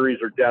injuries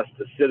or deaths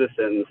to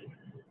citizens,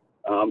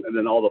 and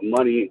then all the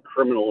money,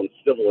 criminal and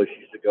civil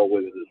issues that go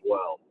with it as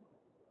well.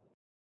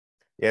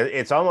 Yeah,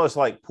 it's almost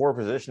like poor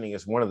positioning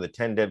is one of the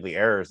 10 deadly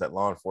errors that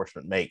law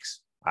enforcement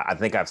makes. I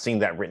think I've seen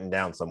that written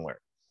down somewhere.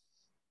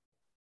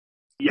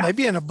 Yeah.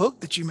 Maybe in a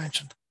book that you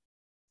mentioned.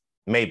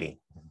 Maybe.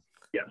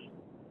 Yes.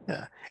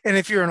 Yeah. And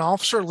if you're an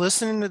officer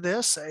listening to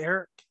this,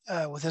 Eric,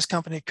 with his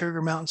company,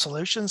 Cougar Mountain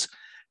Solutions,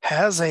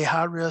 has a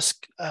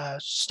high-risk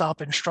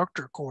stop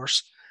instructor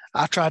course.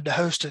 I tried to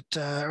host it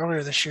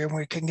earlier this year when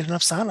we couldn't get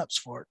enough signups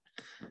for it.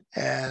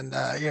 And,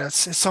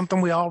 it's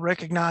something we all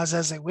recognize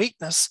as a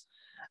weakness,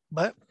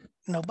 but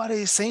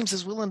nobody seems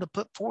as willing to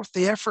put forth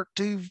the effort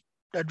to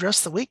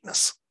address the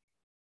weakness.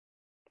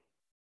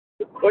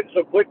 Quick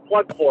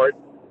plug for it.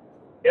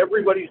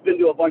 Everybody's been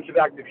to a bunch of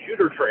active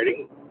shooter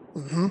training,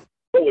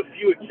 but with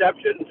few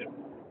exceptions,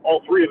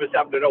 all three of us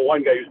happen to know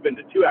one guy who's been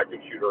to 2 active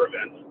shooter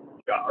events,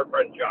 our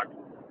friend Chuck,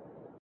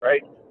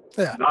 right?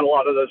 Yeah. Not a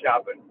lot of those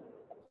happen.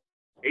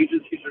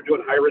 Agencies are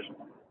doing high-risk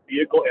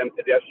vehicle and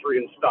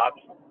pedestrian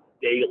stops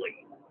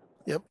daily.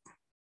 Yep.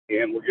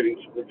 And we're getting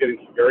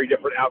some very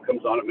different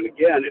outcomes on them. And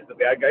again, if the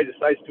bad guy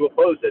decides to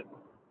oppose it,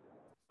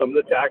 some of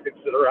the tactics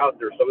that are out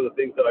there, some of the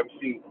things that I'm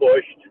seeing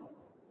pushed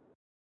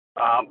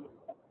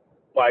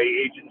by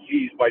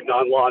agencies, by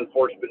non-law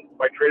enforcement,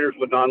 by trainers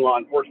with non-law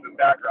enforcement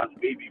backgrounds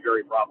may be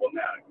very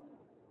problematic.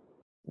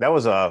 That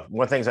was one of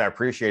the things I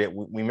appreciated.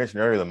 We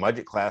mentioned earlier the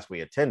Mudgett class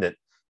we attended.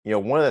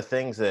 One of the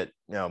things that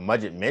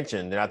Mudgett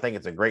mentioned, and I think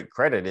it's a great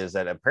credit, is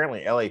that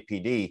apparently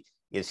LAPD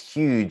is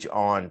huge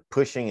on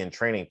pushing and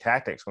training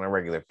tactics on a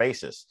regular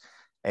basis.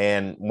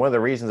 And one of the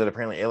reasons that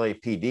apparently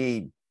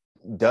LAPD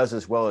does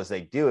as well as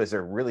they do is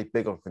they're really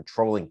big on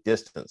controlling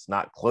distance,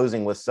 not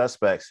closing with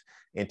suspects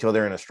until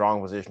they're in a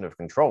strong position of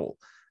control.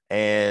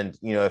 And,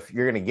 if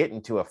you're going to get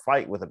into a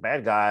fight with a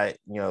bad guy,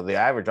 the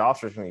average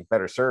officer is going to be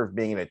better served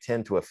being in a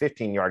 10 to a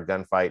 15-yard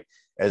gunfight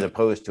as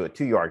opposed to a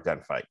 2-yard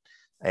gunfight.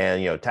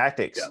 And,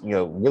 tactics,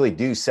 really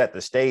do set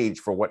the stage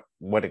for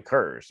what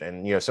occurs.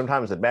 And,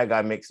 sometimes the bad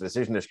guy makes a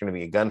decision there's going to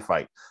be a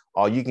gunfight.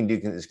 All you can do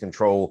is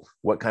control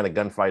what kind of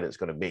gunfight it's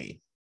going to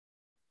be.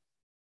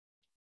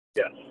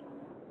 Yes.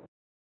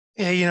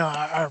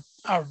 Yeah,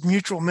 our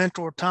mutual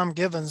mentor, Tom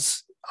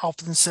Givens,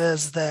 often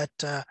says that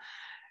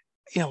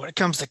when it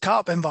comes to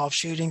cop involved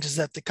shootings, is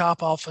that the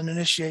cop often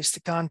initiates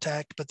the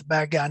contact, but the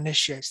bad guy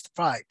initiates the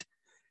fight.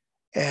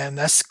 And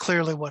that's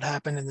clearly what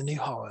happened in the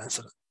Newhall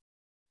incident.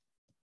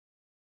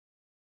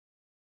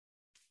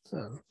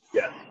 So,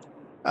 Yes.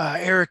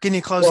 Eric,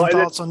 any closing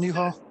thoughts on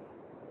Newhall?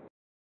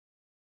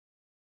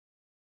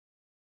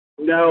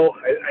 No,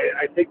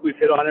 I think we've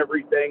hit on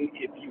everything.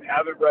 If you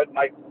haven't read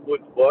Mike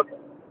Wood's book,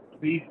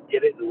 please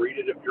get it and read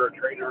it if you're a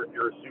trainer, if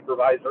you're a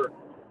supervisor.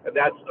 And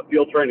that's a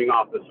field training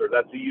officer.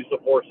 That's a use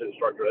of force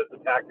instructor.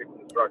 That's a tactics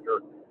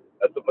instructor.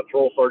 That's a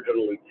patrol sergeant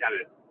and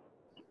lieutenant.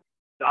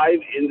 Dive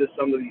into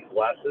some of these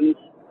lessons,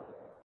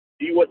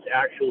 see what's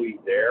actually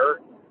there,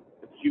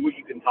 and see what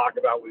you can talk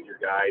about with your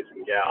guys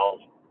and gals,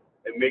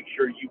 and make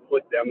sure you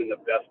put them in the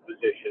best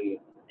position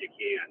you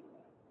can.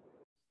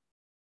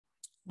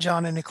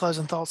 John, any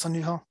closing thoughts on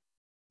Newhall?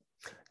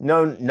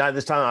 No, not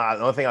this time.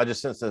 The only thing I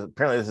just sense that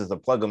apparently this is the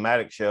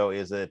Plug-O-Matic show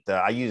is that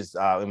I use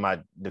in my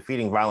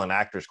Defeating Violent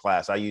Actors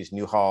class, I use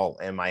Newhall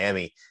and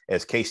Miami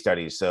as case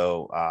studies.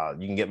 So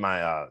you can get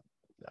my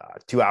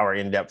 2-hour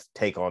in-depth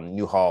take on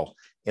Newhall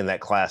in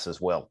that class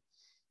as well.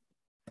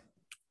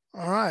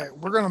 All right,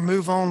 we're going to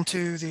move on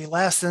to the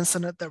last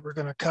incident that we're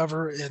going to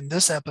cover in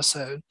this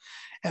episode,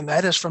 and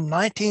that is from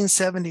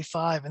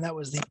 1975, and that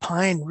was the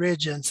Pine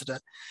Ridge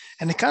incident.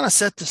 And to kind of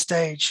set the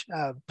stage,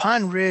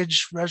 Pine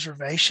Ridge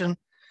Reservation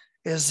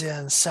is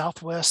in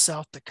southwest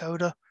South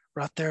Dakota,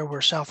 right there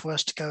where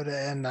southwest Dakota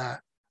and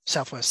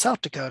southwest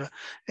South Dakota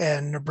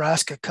and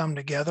Nebraska come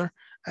together,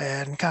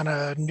 and kind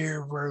of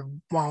near where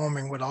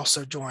Wyoming would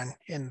also join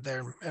in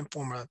there and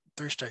form a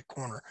three-state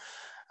corner.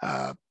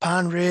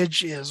 Pine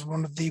Ridge is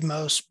one of the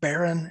most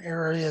barren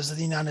areas of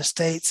the United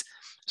States.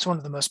 It's one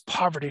of the most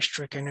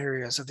poverty-stricken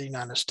areas of the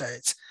United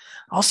States.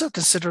 Also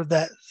consider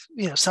that,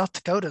 South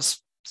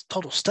Dakota's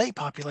total state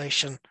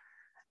population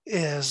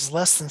is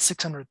less than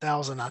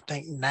 600,000, I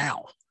think,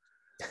 now.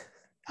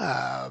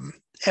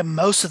 And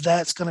most of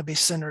that's going to be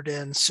centered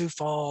in Sioux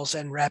Falls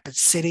and Rapid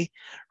City.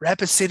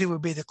 Rapid City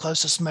would be the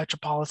closest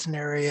metropolitan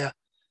area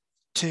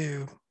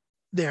to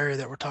the area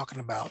that we're talking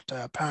about,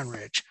 Pine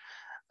Ridge.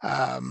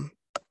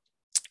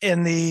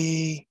 In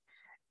the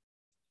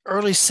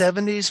early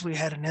 70s, we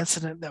had an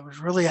incident that was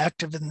really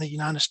active in the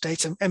United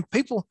States. And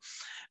people,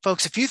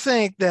 folks, if you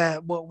think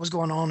that what was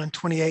going on in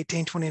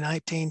 2018,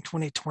 2019,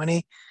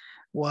 2020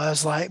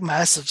 was like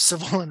massive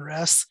civil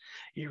unrest,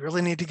 you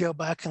really need to go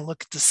back and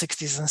look at the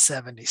 60s and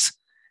 70s.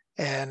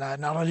 And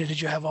not only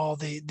did you have all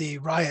the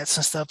riots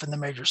and stuff in the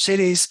major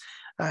cities,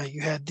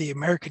 you had the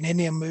American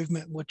Indian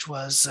movement, which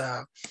was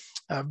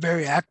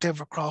very active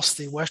across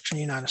the Western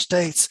United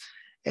States.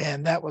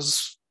 And that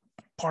was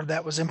part of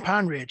that was in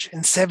Pine Ridge.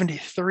 In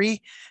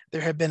 73,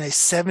 there had been a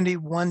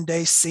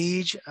 71-day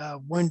siege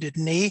of Wounded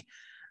Knee,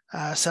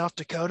 South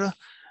Dakota,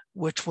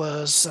 which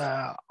was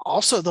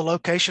also the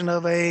location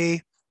of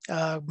a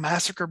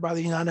massacre by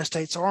the United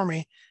States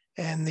Army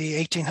in the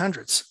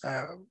 1800s,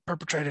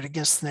 perpetrated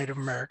against the Native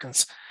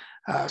Americans.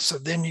 So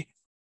then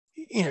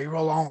you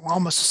roll on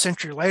almost a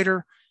century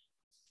later,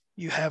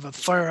 you have a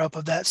flare-up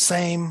of that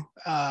same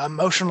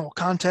emotional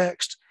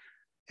context.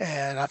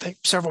 And I think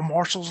several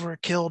marshals were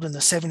killed in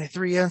the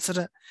 73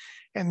 incident.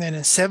 And then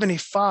in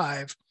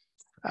 75,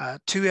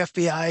 2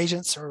 FBI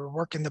agents are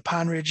working the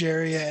Pine Ridge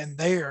area, and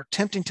they are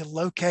attempting to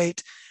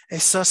locate a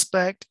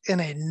suspect in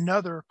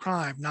another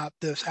crime, not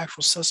the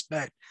actual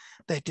suspect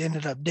they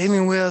ended up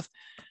dealing with.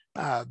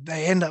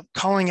 They end up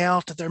calling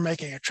out that they're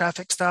making a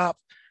traffic stop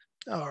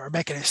or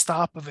making a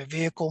stop of a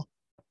vehicle.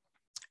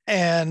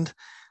 And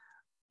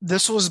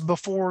this was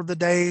before the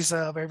days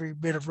of every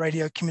bit of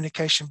radio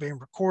communication being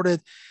recorded.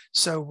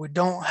 So we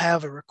don't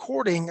have a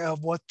recording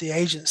of what the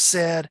agent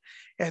said.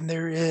 And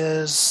there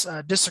is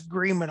a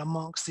disagreement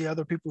amongst the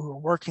other people who were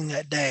working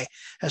that day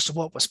as to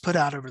what was put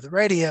out over the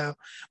radio.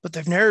 But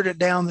they've narrowed it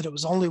down that it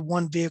was only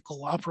one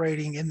vehicle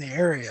operating in the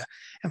area.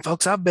 And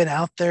folks, I've been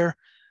out there.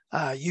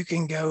 You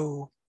can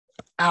go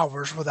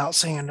hours without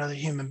seeing another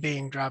human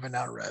being driving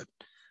down the road.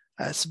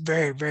 It's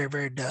very, very,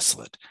 very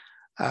desolate.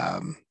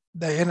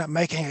 They end up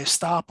making a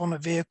stop on the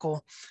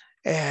vehicle,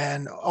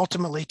 and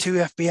ultimately 2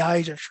 FBI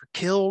agents were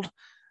killed.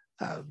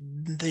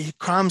 The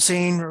crime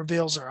scene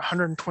reveals there are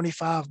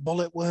 125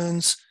 bullet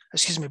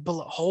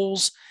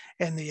holes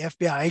in the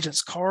FBI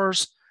agents'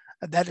 cars.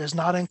 That does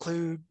not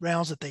include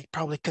rounds that they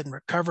probably couldn't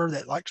recover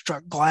that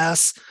struck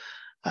glass.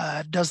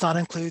 Does not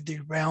include the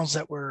rounds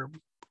that were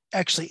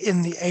actually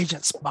in the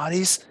agents'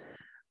 bodies.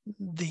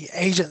 The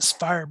agents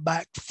fired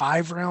back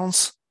 5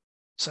 rounds.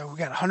 So we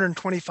got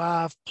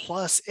 125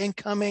 plus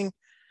incoming,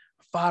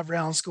 5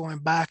 rounds going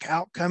back,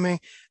 outcoming.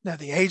 Now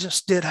the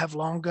agents did have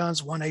long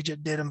guns. One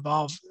agent did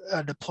deploy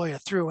a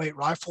 .308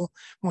 rifle,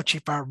 from which he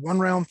fired 1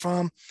 round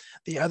from.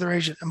 The other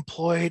agent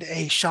employed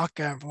a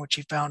shotgun, from which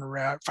he fired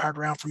a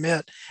round from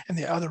it, and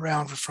the other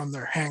round was from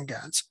their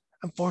handguns.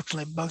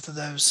 Unfortunately, both of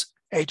those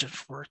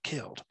agents were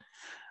killed.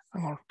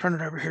 I'm going to turn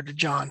it over here to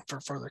John for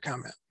further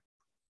comment.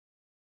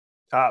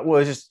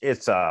 Well,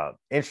 it's an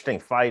interesting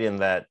fight in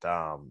that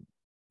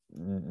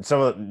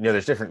some of the,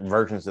 there's different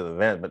versions of the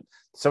event, but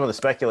some of the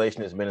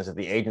speculation has been is that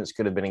the agents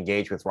could have been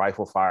engaged with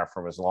rifle fire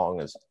from as long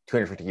as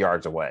 250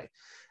 yards away.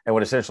 And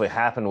what essentially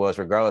happened was,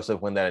 regardless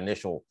of what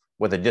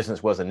the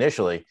distance was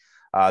initially,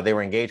 they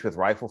were engaged with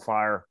rifle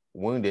fire,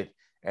 wounded,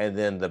 and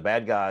then the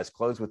bad guys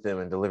closed with them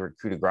and delivered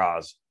coup de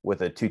grace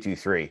with a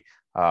 223.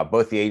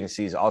 Both the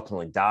agencies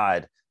ultimately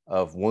died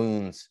of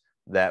wounds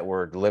that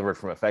were delivered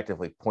from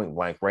effectively point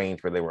blank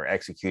range, where they were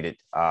executed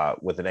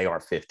with an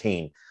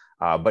AR-15.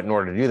 But in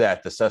order to do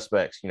that, the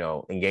suspects,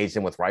 engaged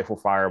them with rifle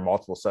fire.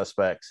 Multiple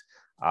suspects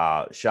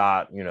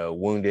shot,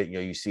 wounded.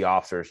 You see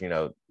officers,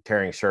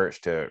 tearing shirts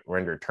to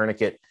render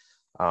tourniquet.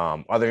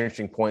 Other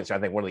interesting points. I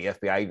think one of the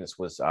FBI agents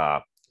was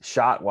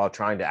shot while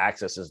trying to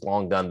access his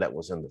long gun that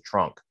was in the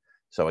trunk.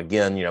 So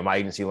again, my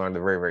agency learned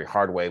the very, very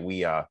hard way.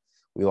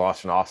 We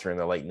lost an officer in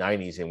the late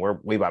 90s, and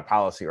we by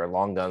policy, our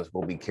long guns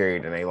will be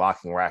carried in a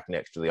locking rack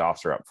next to the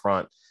officer up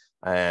front.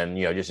 And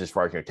just as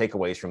far as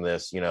takeaways from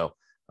this,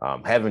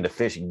 having to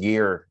fish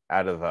gear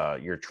out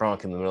of your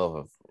trunk in the middle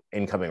of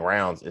incoming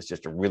rounds is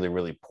just a really,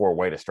 really poor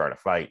way to start a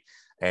fight.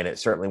 And it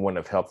certainly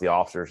wouldn't have helped the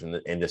officers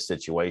in this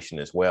situation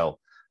as well.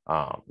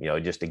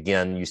 Just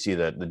again, you see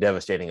the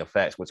devastating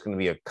effects. What's going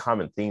to be a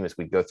common theme as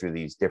we go through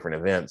these different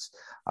events,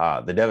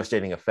 the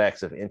devastating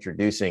effects of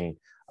introducing,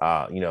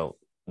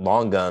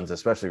 long guns,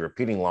 especially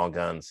repeating long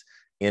guns,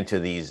 into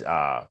these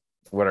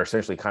what are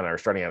essentially kind of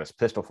starting out as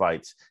pistol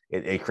fights.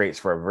 It creates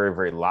for a very,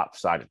 very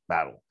lopsided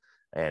battle.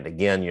 And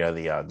again,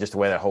 just the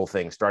way that whole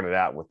thing started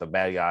out with the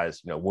bad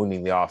guys,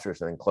 wounding the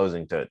officers and then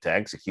closing to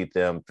execute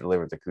them, to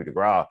deliver the coup de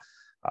grace.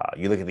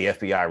 You look at the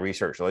FBI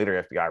research,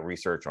 later FBI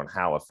research on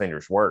how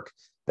offenders work.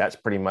 That's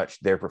pretty much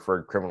their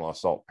preferred criminal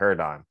assault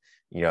paradigm.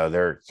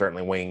 They're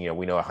certainly weighing,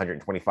 we know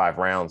 125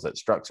 rounds that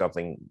struck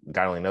something.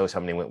 God only knows how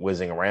many went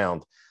whizzing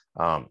around.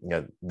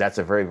 That's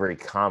a very, very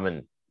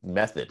common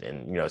method,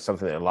 and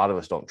something that a lot of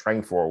us don't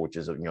train for, which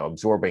is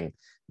absorbing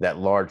that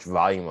large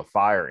volume of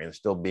fire and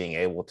still being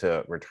able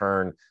to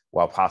return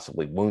while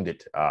possibly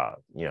wounded.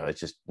 It's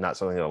just not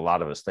something that a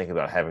lot of us think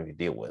about having to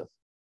deal with.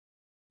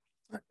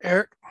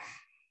 Eric?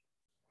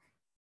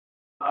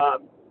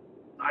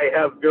 I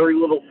have very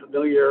little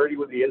familiarity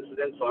with the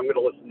incident, so I'm going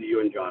to listen to you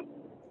and John.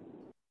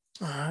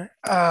 All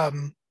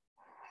right.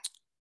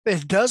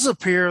 It does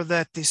appear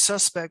that the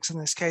suspects in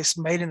this case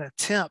made an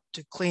attempt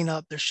to clean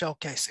up their shell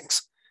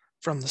casings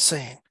from the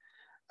scene.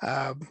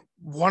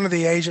 One of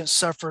the agents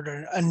suffered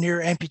a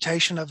near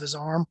amputation of his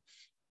arm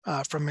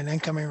from an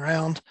incoming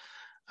round.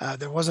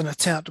 There was an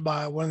attempt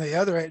by one of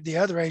the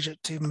other agent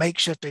to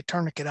makeshift a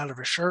tourniquet out of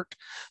his shirt.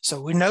 So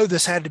we know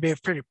this had to be a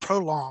pretty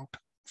prolonged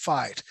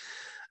fight.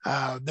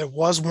 There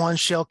was one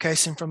shell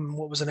casing from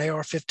what was an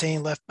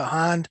AR-15 left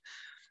behind.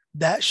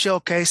 That shell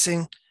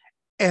casing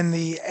and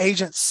the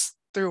agent's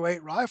 .308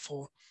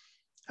 rifle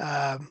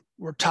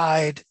were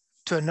tied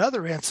to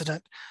another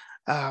incident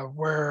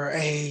where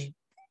a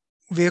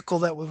vehicle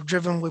that was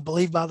driven, we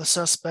believe, by the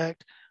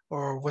suspect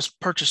or was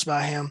purchased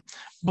by him,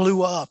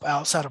 blew up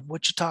outside of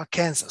Wichita,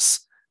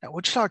 Kansas. Now,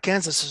 Wichita,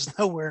 Kansas is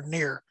nowhere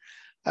near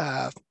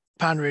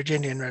Pine Ridge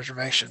Indian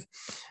Reservation.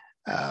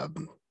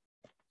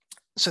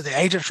 So the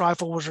agent's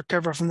rifle was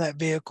recovered from that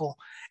vehicle,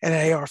 and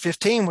an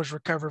AR-15 was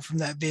recovered from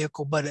that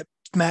vehicle, but it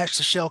matched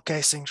the shell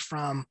casings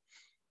from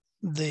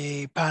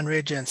the Pine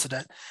Ridge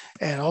incident.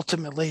 And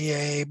ultimately,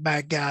 a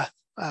bad guy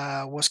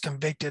was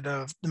convicted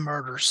of the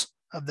murders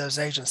of those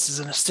agents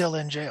and is still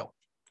in jail,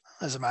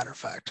 as a matter of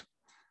fact,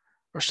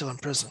 or still in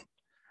prison.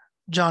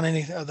 John,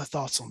 any other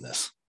thoughts on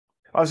this?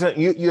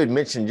 You had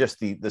mentioned just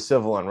the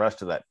civil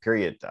unrest of that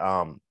period.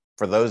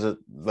 For those that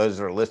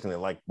are listening that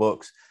like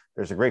books,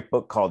 there's a great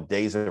book called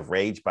Days of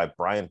Rage by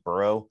Brian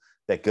Burrow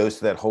that goes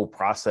through that whole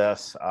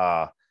process.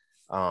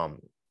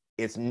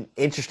 It's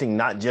interesting,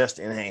 not just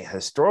in a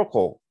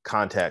historical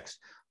context,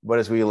 but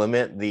as we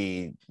lament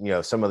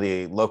some of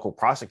the local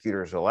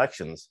prosecutors'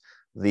 elections,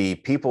 the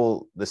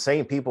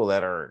same people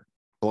that are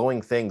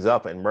blowing things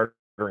up and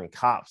murdering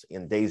cops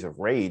in Days of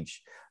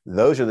Rage,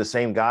 those are the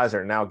same guys that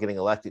are now getting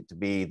elected to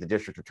be the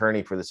district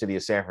attorney for the city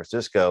of San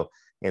Francisco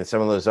and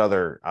some of those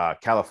other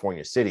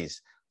California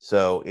cities.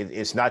 So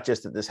it's not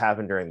just that this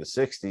happened during the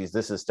 60s.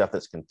 This is stuff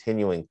that's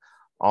continuing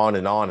on.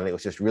 And it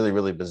was just really,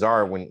 really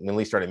bizarre when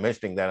Lee started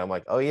mentioning that. I'm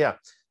like, oh yeah,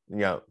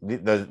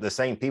 the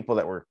same people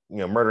that were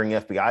murdering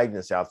FBI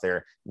agents out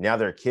there, now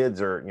their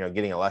kids are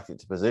getting elected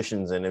to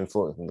positions and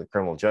influencing the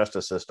criminal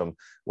justice system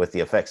with the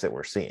effects that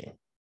we're seeing.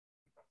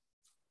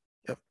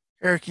 Yep,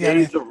 Eric.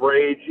 Days of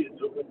Rage.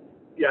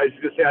 I was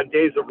going to say on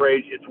Days of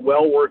Rage, it's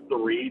well worth the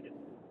read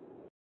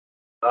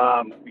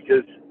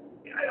because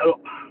I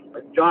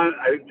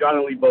think John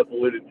and Lee both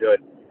alluded to it.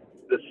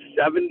 The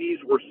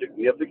 70s were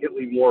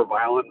significantly more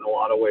violent in a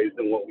lot of ways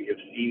than what we have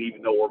seen,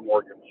 even though we're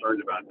more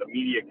concerned about it. The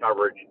media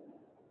coverage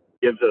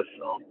gives us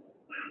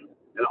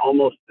an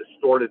almost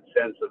distorted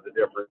sense of the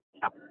difference.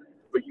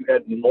 But you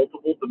had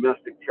multiple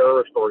domestic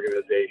terrorist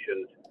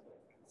organizations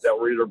that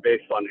were either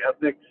based on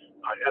ethnic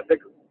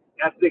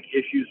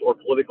issues or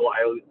political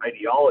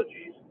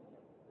ideologies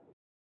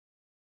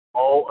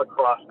all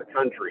across the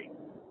country.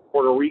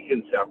 Puerto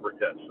Rican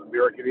separatists,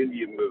 American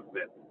Indian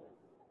movement,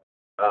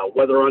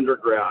 Weather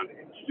Underground,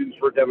 Students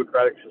for a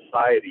Democratic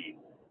Society,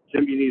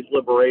 Symbionese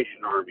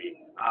Liberation Army.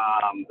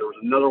 There was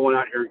another one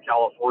out here in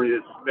California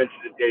that's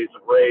mentioned in Days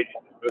of Rage.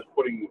 It was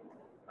putting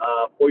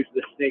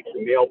poisonous snakes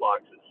in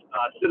mailboxes.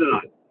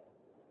 Synanon.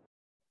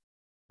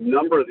 A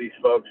number of these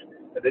folks.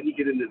 And then you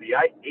get into the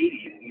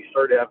 80s and you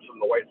start to have some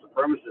of the white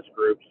supremacist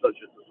groups, such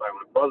as the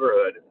Silent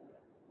Brotherhood,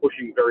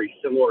 pushing very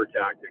similar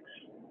tactics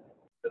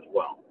as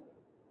well.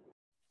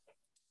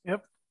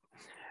 Yep.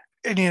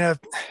 And,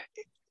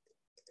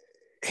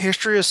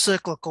 history is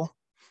cyclical,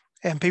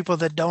 and people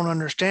that don't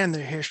understand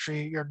their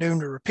history are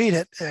doomed to repeat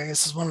it. I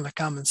guess is one of the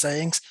common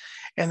sayings,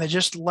 and they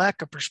just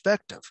lack a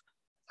perspective.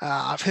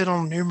 I've hit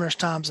on numerous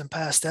times in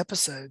past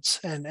episodes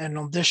and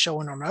on this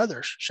show and on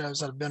other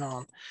shows that I've been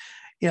on.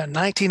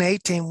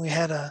 1918, we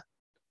had a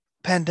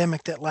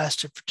pandemic that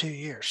lasted for 2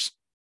 years,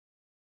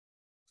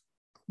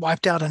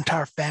 wiped out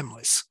entire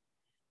families.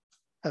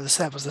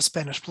 That was the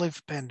Spanish flu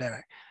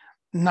pandemic.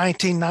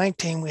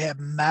 1919, we had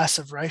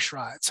massive race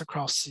riots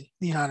across the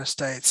United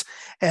States.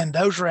 And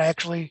those were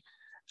actually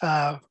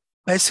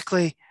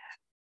basically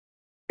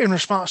in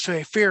response to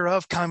a fear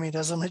of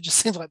communism. It just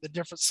seems like the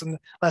difference in the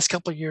last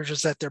couple of years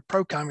is that they're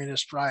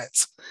pro-communist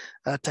riots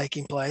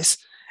taking place.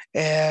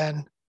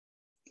 And,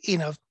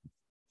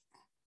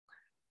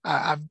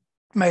 I've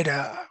made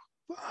a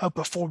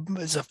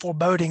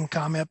foreboding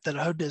comment that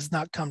I hope does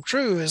not come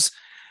true is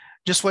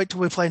just wait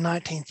till we play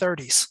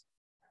 1930s.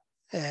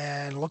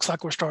 And it looks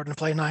like we're starting to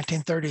play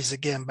 1930s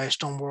again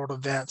based on world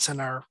events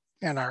and our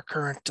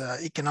current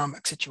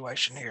economic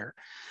situation here.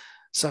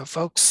 So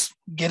folks,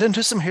 get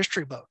into some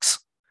history books.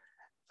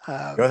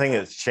 The only thing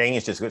that's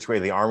changed is which way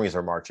the armies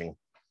are marching.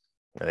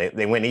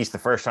 They went east the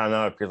first time.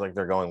 Now it appears like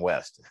they're going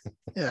west.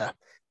 Yeah.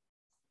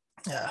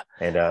 Yeah.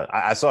 And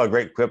I saw a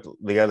great clip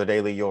the other day,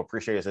 Lee, you'll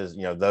appreciate it. It says,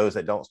 those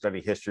that don't study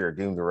history are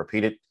doomed to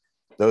repeat it.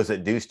 Those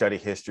that do study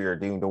history are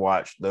doomed to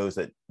watch those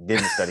that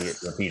didn't study it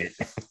repeat it.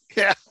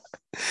 Yeah.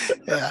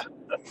 Yeah.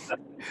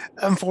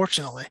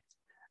 Unfortunately.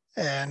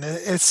 And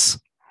it's,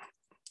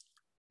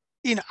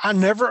 I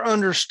never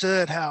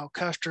understood how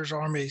Custer's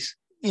armies,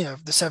 the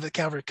 7th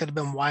Cavalry could have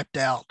been wiped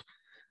out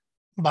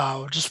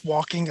by just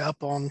walking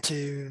up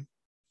onto,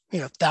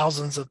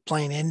 thousands of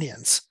Plains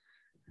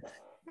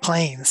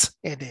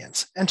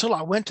Indians until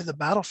I went to the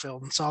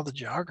battlefield and saw the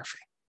geography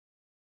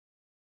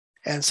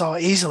and saw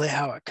easily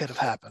how it could have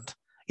happened.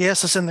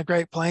 Yes, it's in the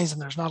Great Plains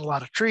and there's not a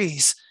lot of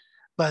trees,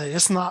 but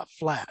it's not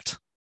flat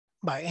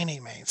by any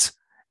means,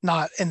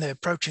 not in the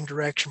approaching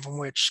direction from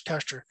which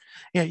Custer,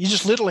 you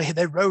just literally,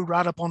 they rode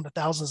right up on the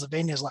thousands of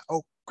Indians like,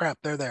 oh crap,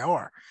 there they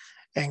are,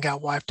 and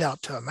got wiped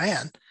out to a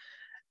man.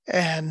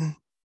 And,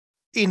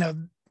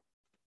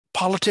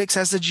 politics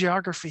has the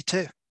geography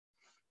too.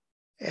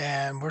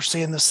 And we're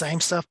seeing the same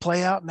stuff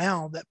play out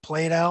now that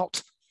played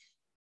out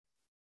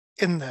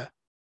in the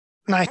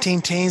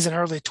 19-teens and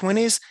early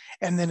 20s.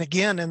 And then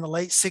again in the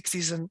late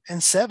 60s and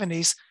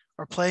 70s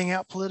are playing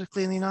out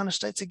politically in the United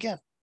States again.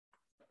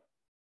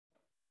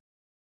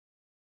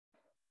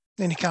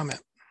 Any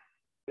comment?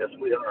 Yes,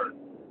 we are.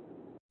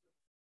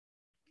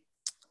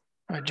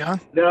 All right, John?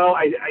 No,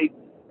 I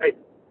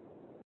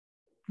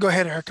Go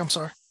ahead, Eric. I'm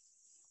sorry.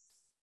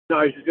 No,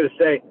 I was just going to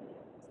say,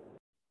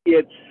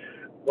 it's,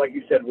 like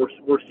you said,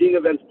 we're seeing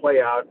events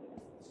play out.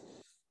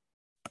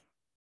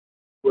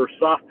 We're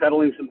soft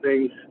pedaling some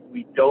things.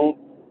 We don't,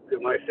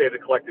 when I say the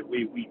collective,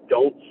 we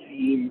don't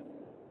seem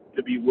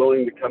to be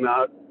willing to come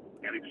out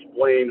and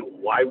explain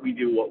why we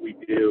do what we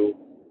do,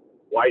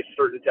 why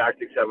certain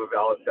tactics have a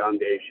valid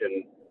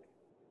foundation,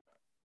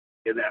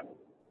 and that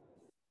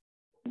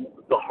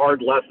the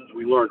hard lessons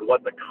we learned,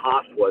 what the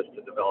cost was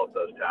to develop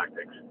those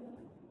tactics.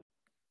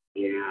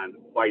 And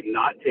by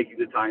not taking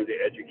the time to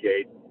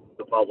educate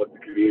the public, the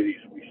communities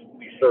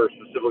we serve,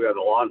 specifically on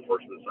the law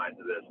enforcement side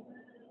of this,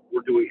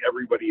 we're doing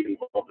everybody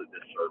involved a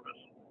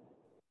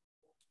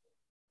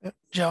disservice.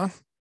 John?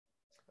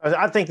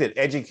 I think that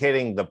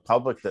educating the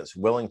public that's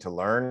willing to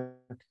learn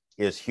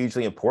is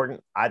hugely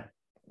important. I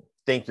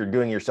think you're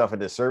doing yourself a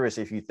disservice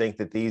if you think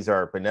that these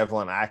are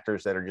benevolent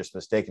actors that are just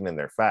mistaken in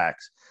their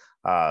facts.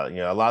 A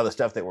lot of the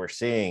stuff that we're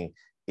seeing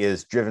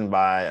is driven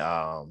by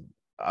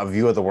a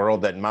view of the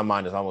world that in my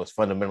mind is almost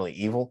fundamentally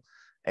evil.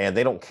 And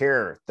they don't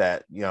care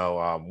that,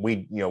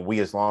 we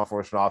as law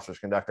enforcement officers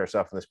conduct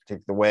ourselves in this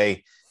particular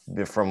way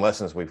from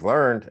lessons we've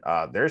learned.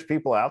 There's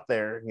people out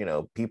there,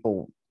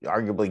 people,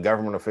 arguably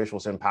government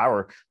officials in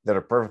power, that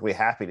are perfectly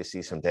happy to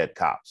see some dead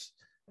cops.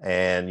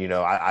 And,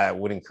 I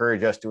would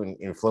encourage us to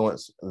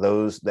influence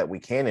those that we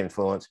can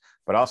influence,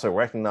 but also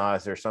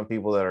recognize there's some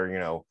people that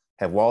are,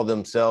 have walled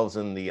themselves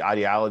in the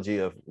ideology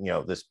of,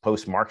 this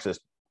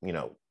post-Marxist,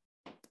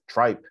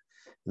 tripe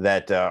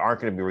that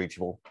aren't going to be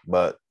reachable,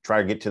 but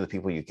try to get to the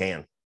people you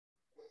can.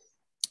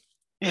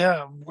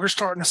 Yeah, we're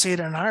starting to see it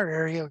in our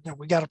area.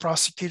 We got a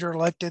prosecutor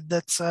elected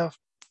that's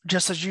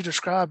just as you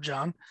described,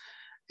 John,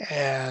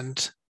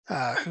 and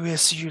who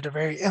issued a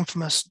very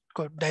infamous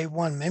quote, Day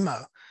One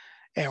memo.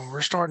 And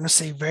we're starting to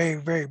see very,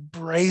 very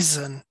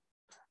brazen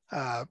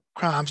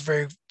crimes,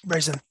 very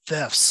brazen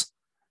thefts.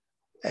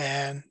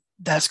 And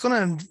that's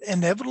going to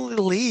inevitably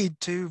lead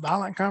to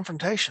violent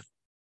confrontation.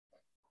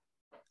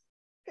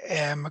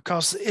 And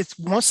because it's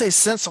once a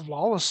sense of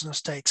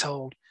lawlessness takes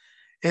hold,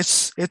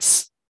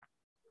 it's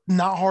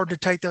not hard to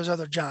take those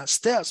other giant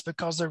steps,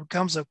 because there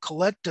becomes a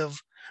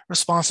collective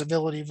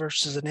responsibility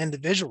versus an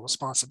individual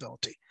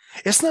responsibility.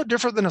 It's no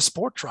different than a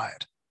sports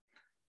riot.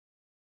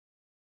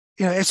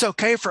 It's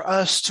okay for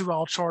us to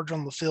all charge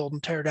on the field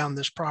and tear down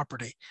this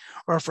property,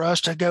 or for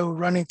us to go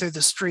running through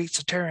the streets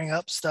and tearing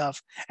up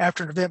stuff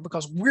after an event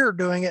because we're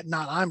doing it,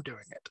 not I'm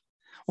doing it.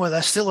 Well,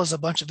 that still is a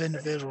bunch of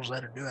individuals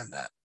that are doing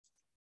that.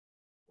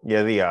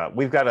 Yeah,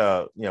 we've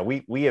got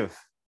we have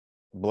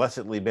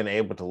blessedly been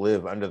able to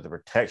live under the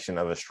protection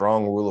of a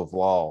strong rule of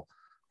law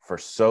for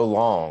so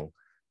long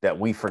that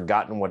we've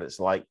forgotten what it's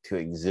like to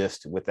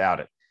exist without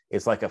it.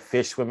 It's like a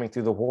fish swimming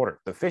through the water.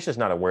 The fish is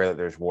not aware that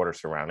there's water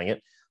surrounding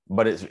it,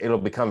 but it'll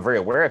become very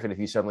aware of it if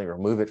you suddenly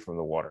remove it from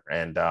the water.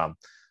 And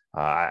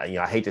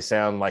I hate to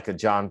sound like a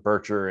John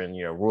Bircher and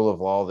rule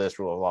of law this,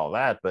 rule of law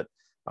that, but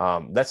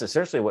that's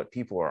essentially what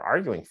people are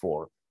arguing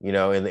for. In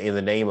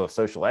the name of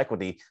social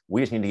equity,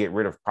 we just need to get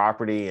rid of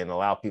property and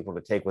allow people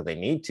to take what they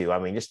need to. I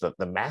mean, just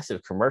the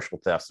massive commercial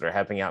thefts that are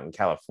happening out in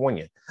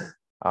California.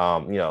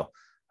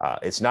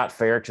 It's not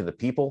fair to the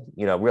people.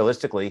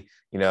 Realistically,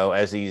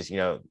 as these,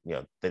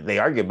 they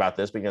argue about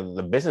this, but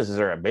the businesses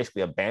are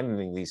basically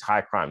abandoning these high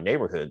crime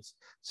neighborhoods.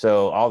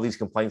 So all these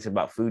complaints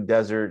about food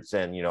deserts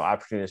and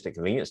opportunistic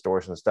convenience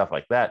stores and stuff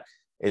like that,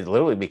 it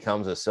literally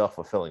becomes a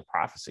self-fulfilling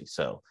prophecy.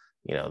 So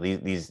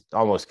these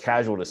almost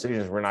casual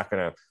decisions, we're not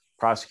going to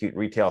prosecute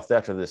retail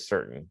theft to this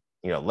certain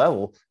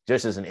level,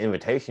 just as an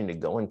invitation to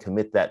go and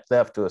commit that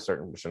theft to a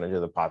certain percentage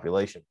of the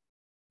population.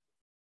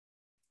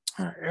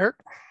 Eric?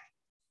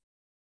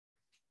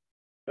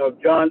 No,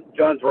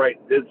 John's right.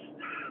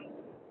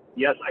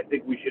 Yes, I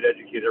think we should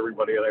educate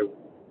everybody, and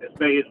as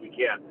many as we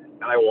can,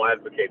 and I will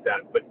advocate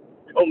that. But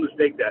don't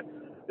mistake that.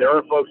 There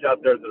are folks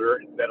out there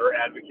that are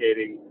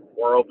advocating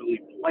or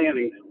openly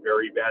planning some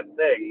very bad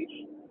things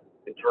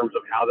in terms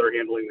of how they're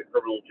handling the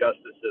criminal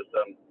justice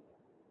system,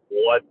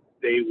 what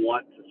they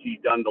want to see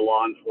done to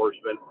law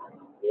enforcement,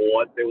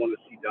 what they want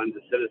to see done to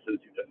citizens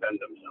who defend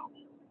themselves.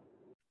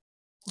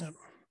 Yep.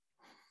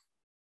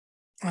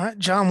 All right,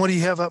 John, what do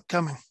you have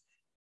upcoming?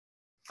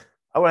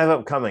 What I have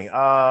upcoming?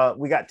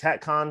 We got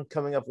TACCon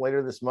coming up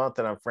later this month,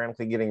 and I'm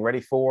frantically getting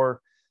ready for.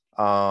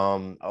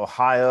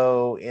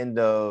 Ohio, end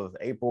of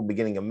April,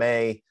 beginning of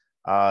May.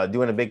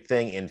 Doing a big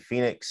thing in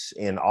Phoenix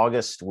in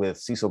August with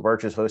Cecil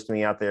Birch's hosting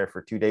me out there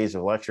for 2 days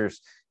of lectures.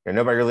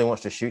 Nobody really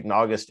wants to shoot in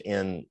August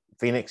in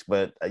Phoenix,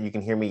 but you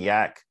can hear me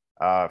yak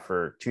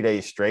for 2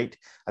 days straight.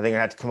 I think I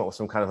had to come up with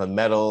some kind of a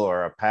medal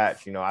or a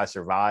patch, I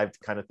survived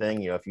kind of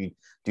thing, if you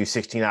do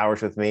 16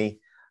 hours with me.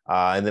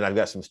 And then I've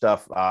got some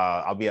stuff.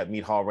 I'll be at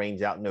Mead Hall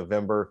Range out in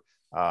November.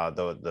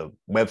 The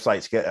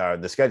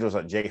website, the schedule's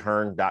at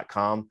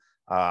jhearne.com.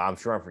 I'm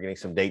sure I'm forgetting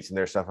some dates and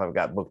there's stuff I've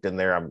got booked in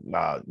there. I'm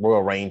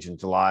Royal Range in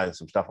July and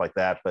some stuff like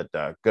that. But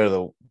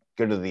go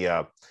to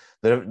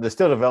the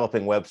still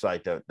developing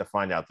website to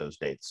find out those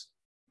dates.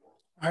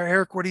 All right,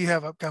 Eric, what do you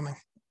have upcoming?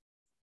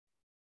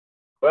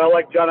 Well,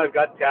 like John, I've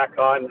got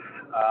TACCon.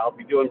 I'll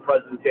be doing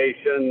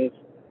presentations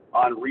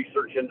on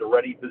research into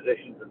ready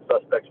positions and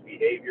suspects'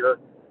 behavior.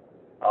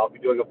 I'll be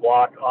doing a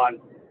block on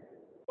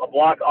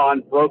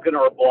broken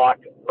or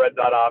blocked red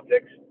dot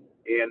optics,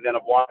 and then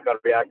a block on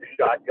reactor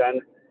shotgun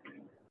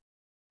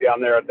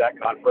down there at that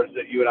conference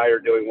that you and I are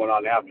doing one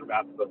on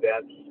aftermath of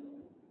events.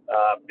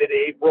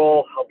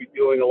 Mid-April, I'll be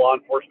doing a law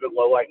enforcement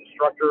low light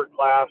instructor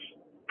class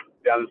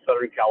down in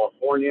Southern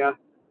California.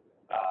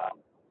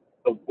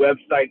 The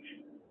website's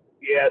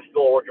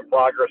still a work in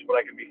progress, but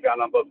I can be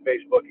found on both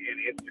Facebook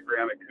and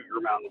Instagram at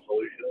Cougar Mountain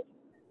Solutions.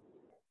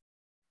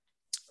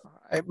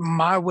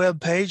 My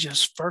webpage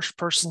is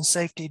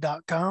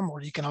firstpersonsafety.com,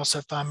 or you can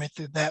also find me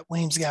through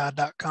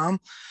thatweemsguy.com.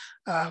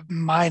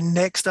 My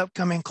next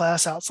upcoming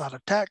class outside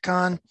of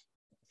TACCon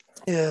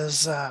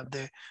is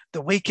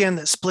the weekend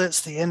that splits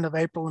the end of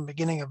April and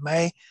beginning of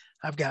May.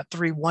 I've got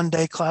 3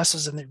 one-day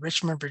classes in the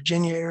Richmond,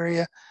 Virginia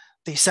area.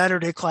 The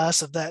Saturday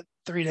class of that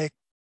 3-day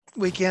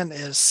weekend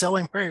is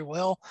selling very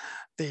well.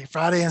 The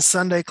Friday and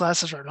Sunday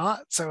classes are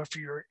not. So if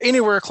you're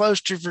anywhere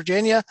close to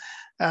Virginia,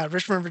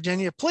 Richmond,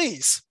 Virginia,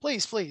 please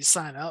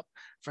sign up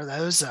for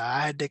those.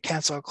 I had to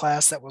cancel a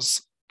class that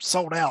was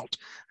sold out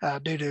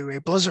due to a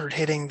blizzard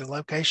hitting the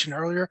location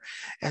earlier.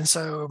 And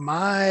so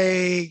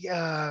my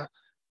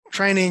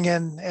training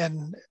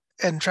and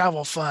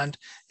travel fund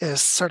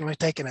is certainly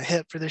taking a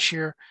hit for this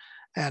year.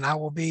 And I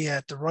will be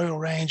at the Royal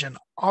Range in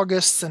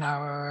August, and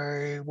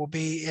I will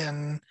be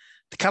in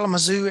the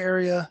Kalamazoo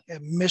area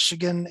in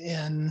Michigan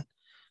in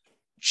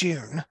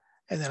June.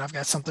 And then I've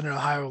got something in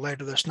Ohio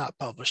later that's not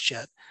published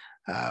yet.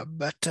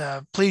 But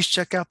please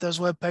check out those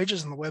web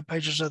pages and the web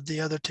pages of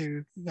the other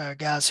 2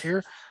 guys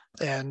here,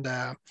 and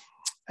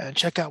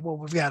check out what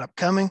we've got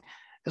upcoming,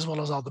 as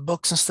well as all the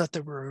books and stuff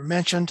that were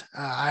mentioned.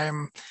 I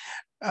am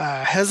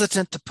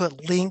hesitant to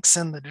put links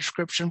in the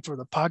description for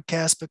the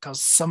podcast, because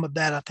some of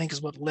that I think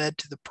is what led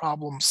to the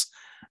problems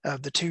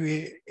of the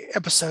 2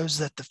 episodes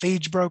that the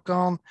feeds broke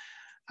on.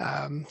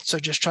 So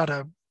just try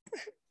to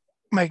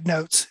make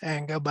notes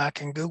and go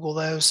back and Google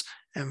those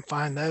and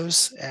find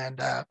those.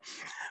 And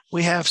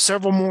we have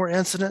several more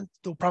incidents.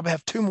 We'll probably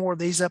have 2 more of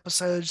these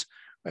episodes,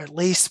 at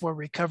least, where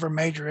we cover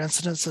major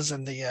incidences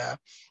and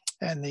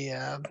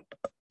the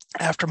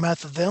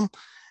aftermath of them.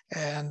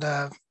 And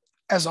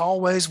as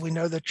always, we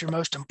know that your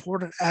most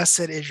important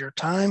asset is your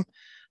time.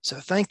 So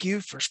thank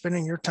you for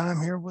spending your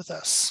time here with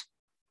us.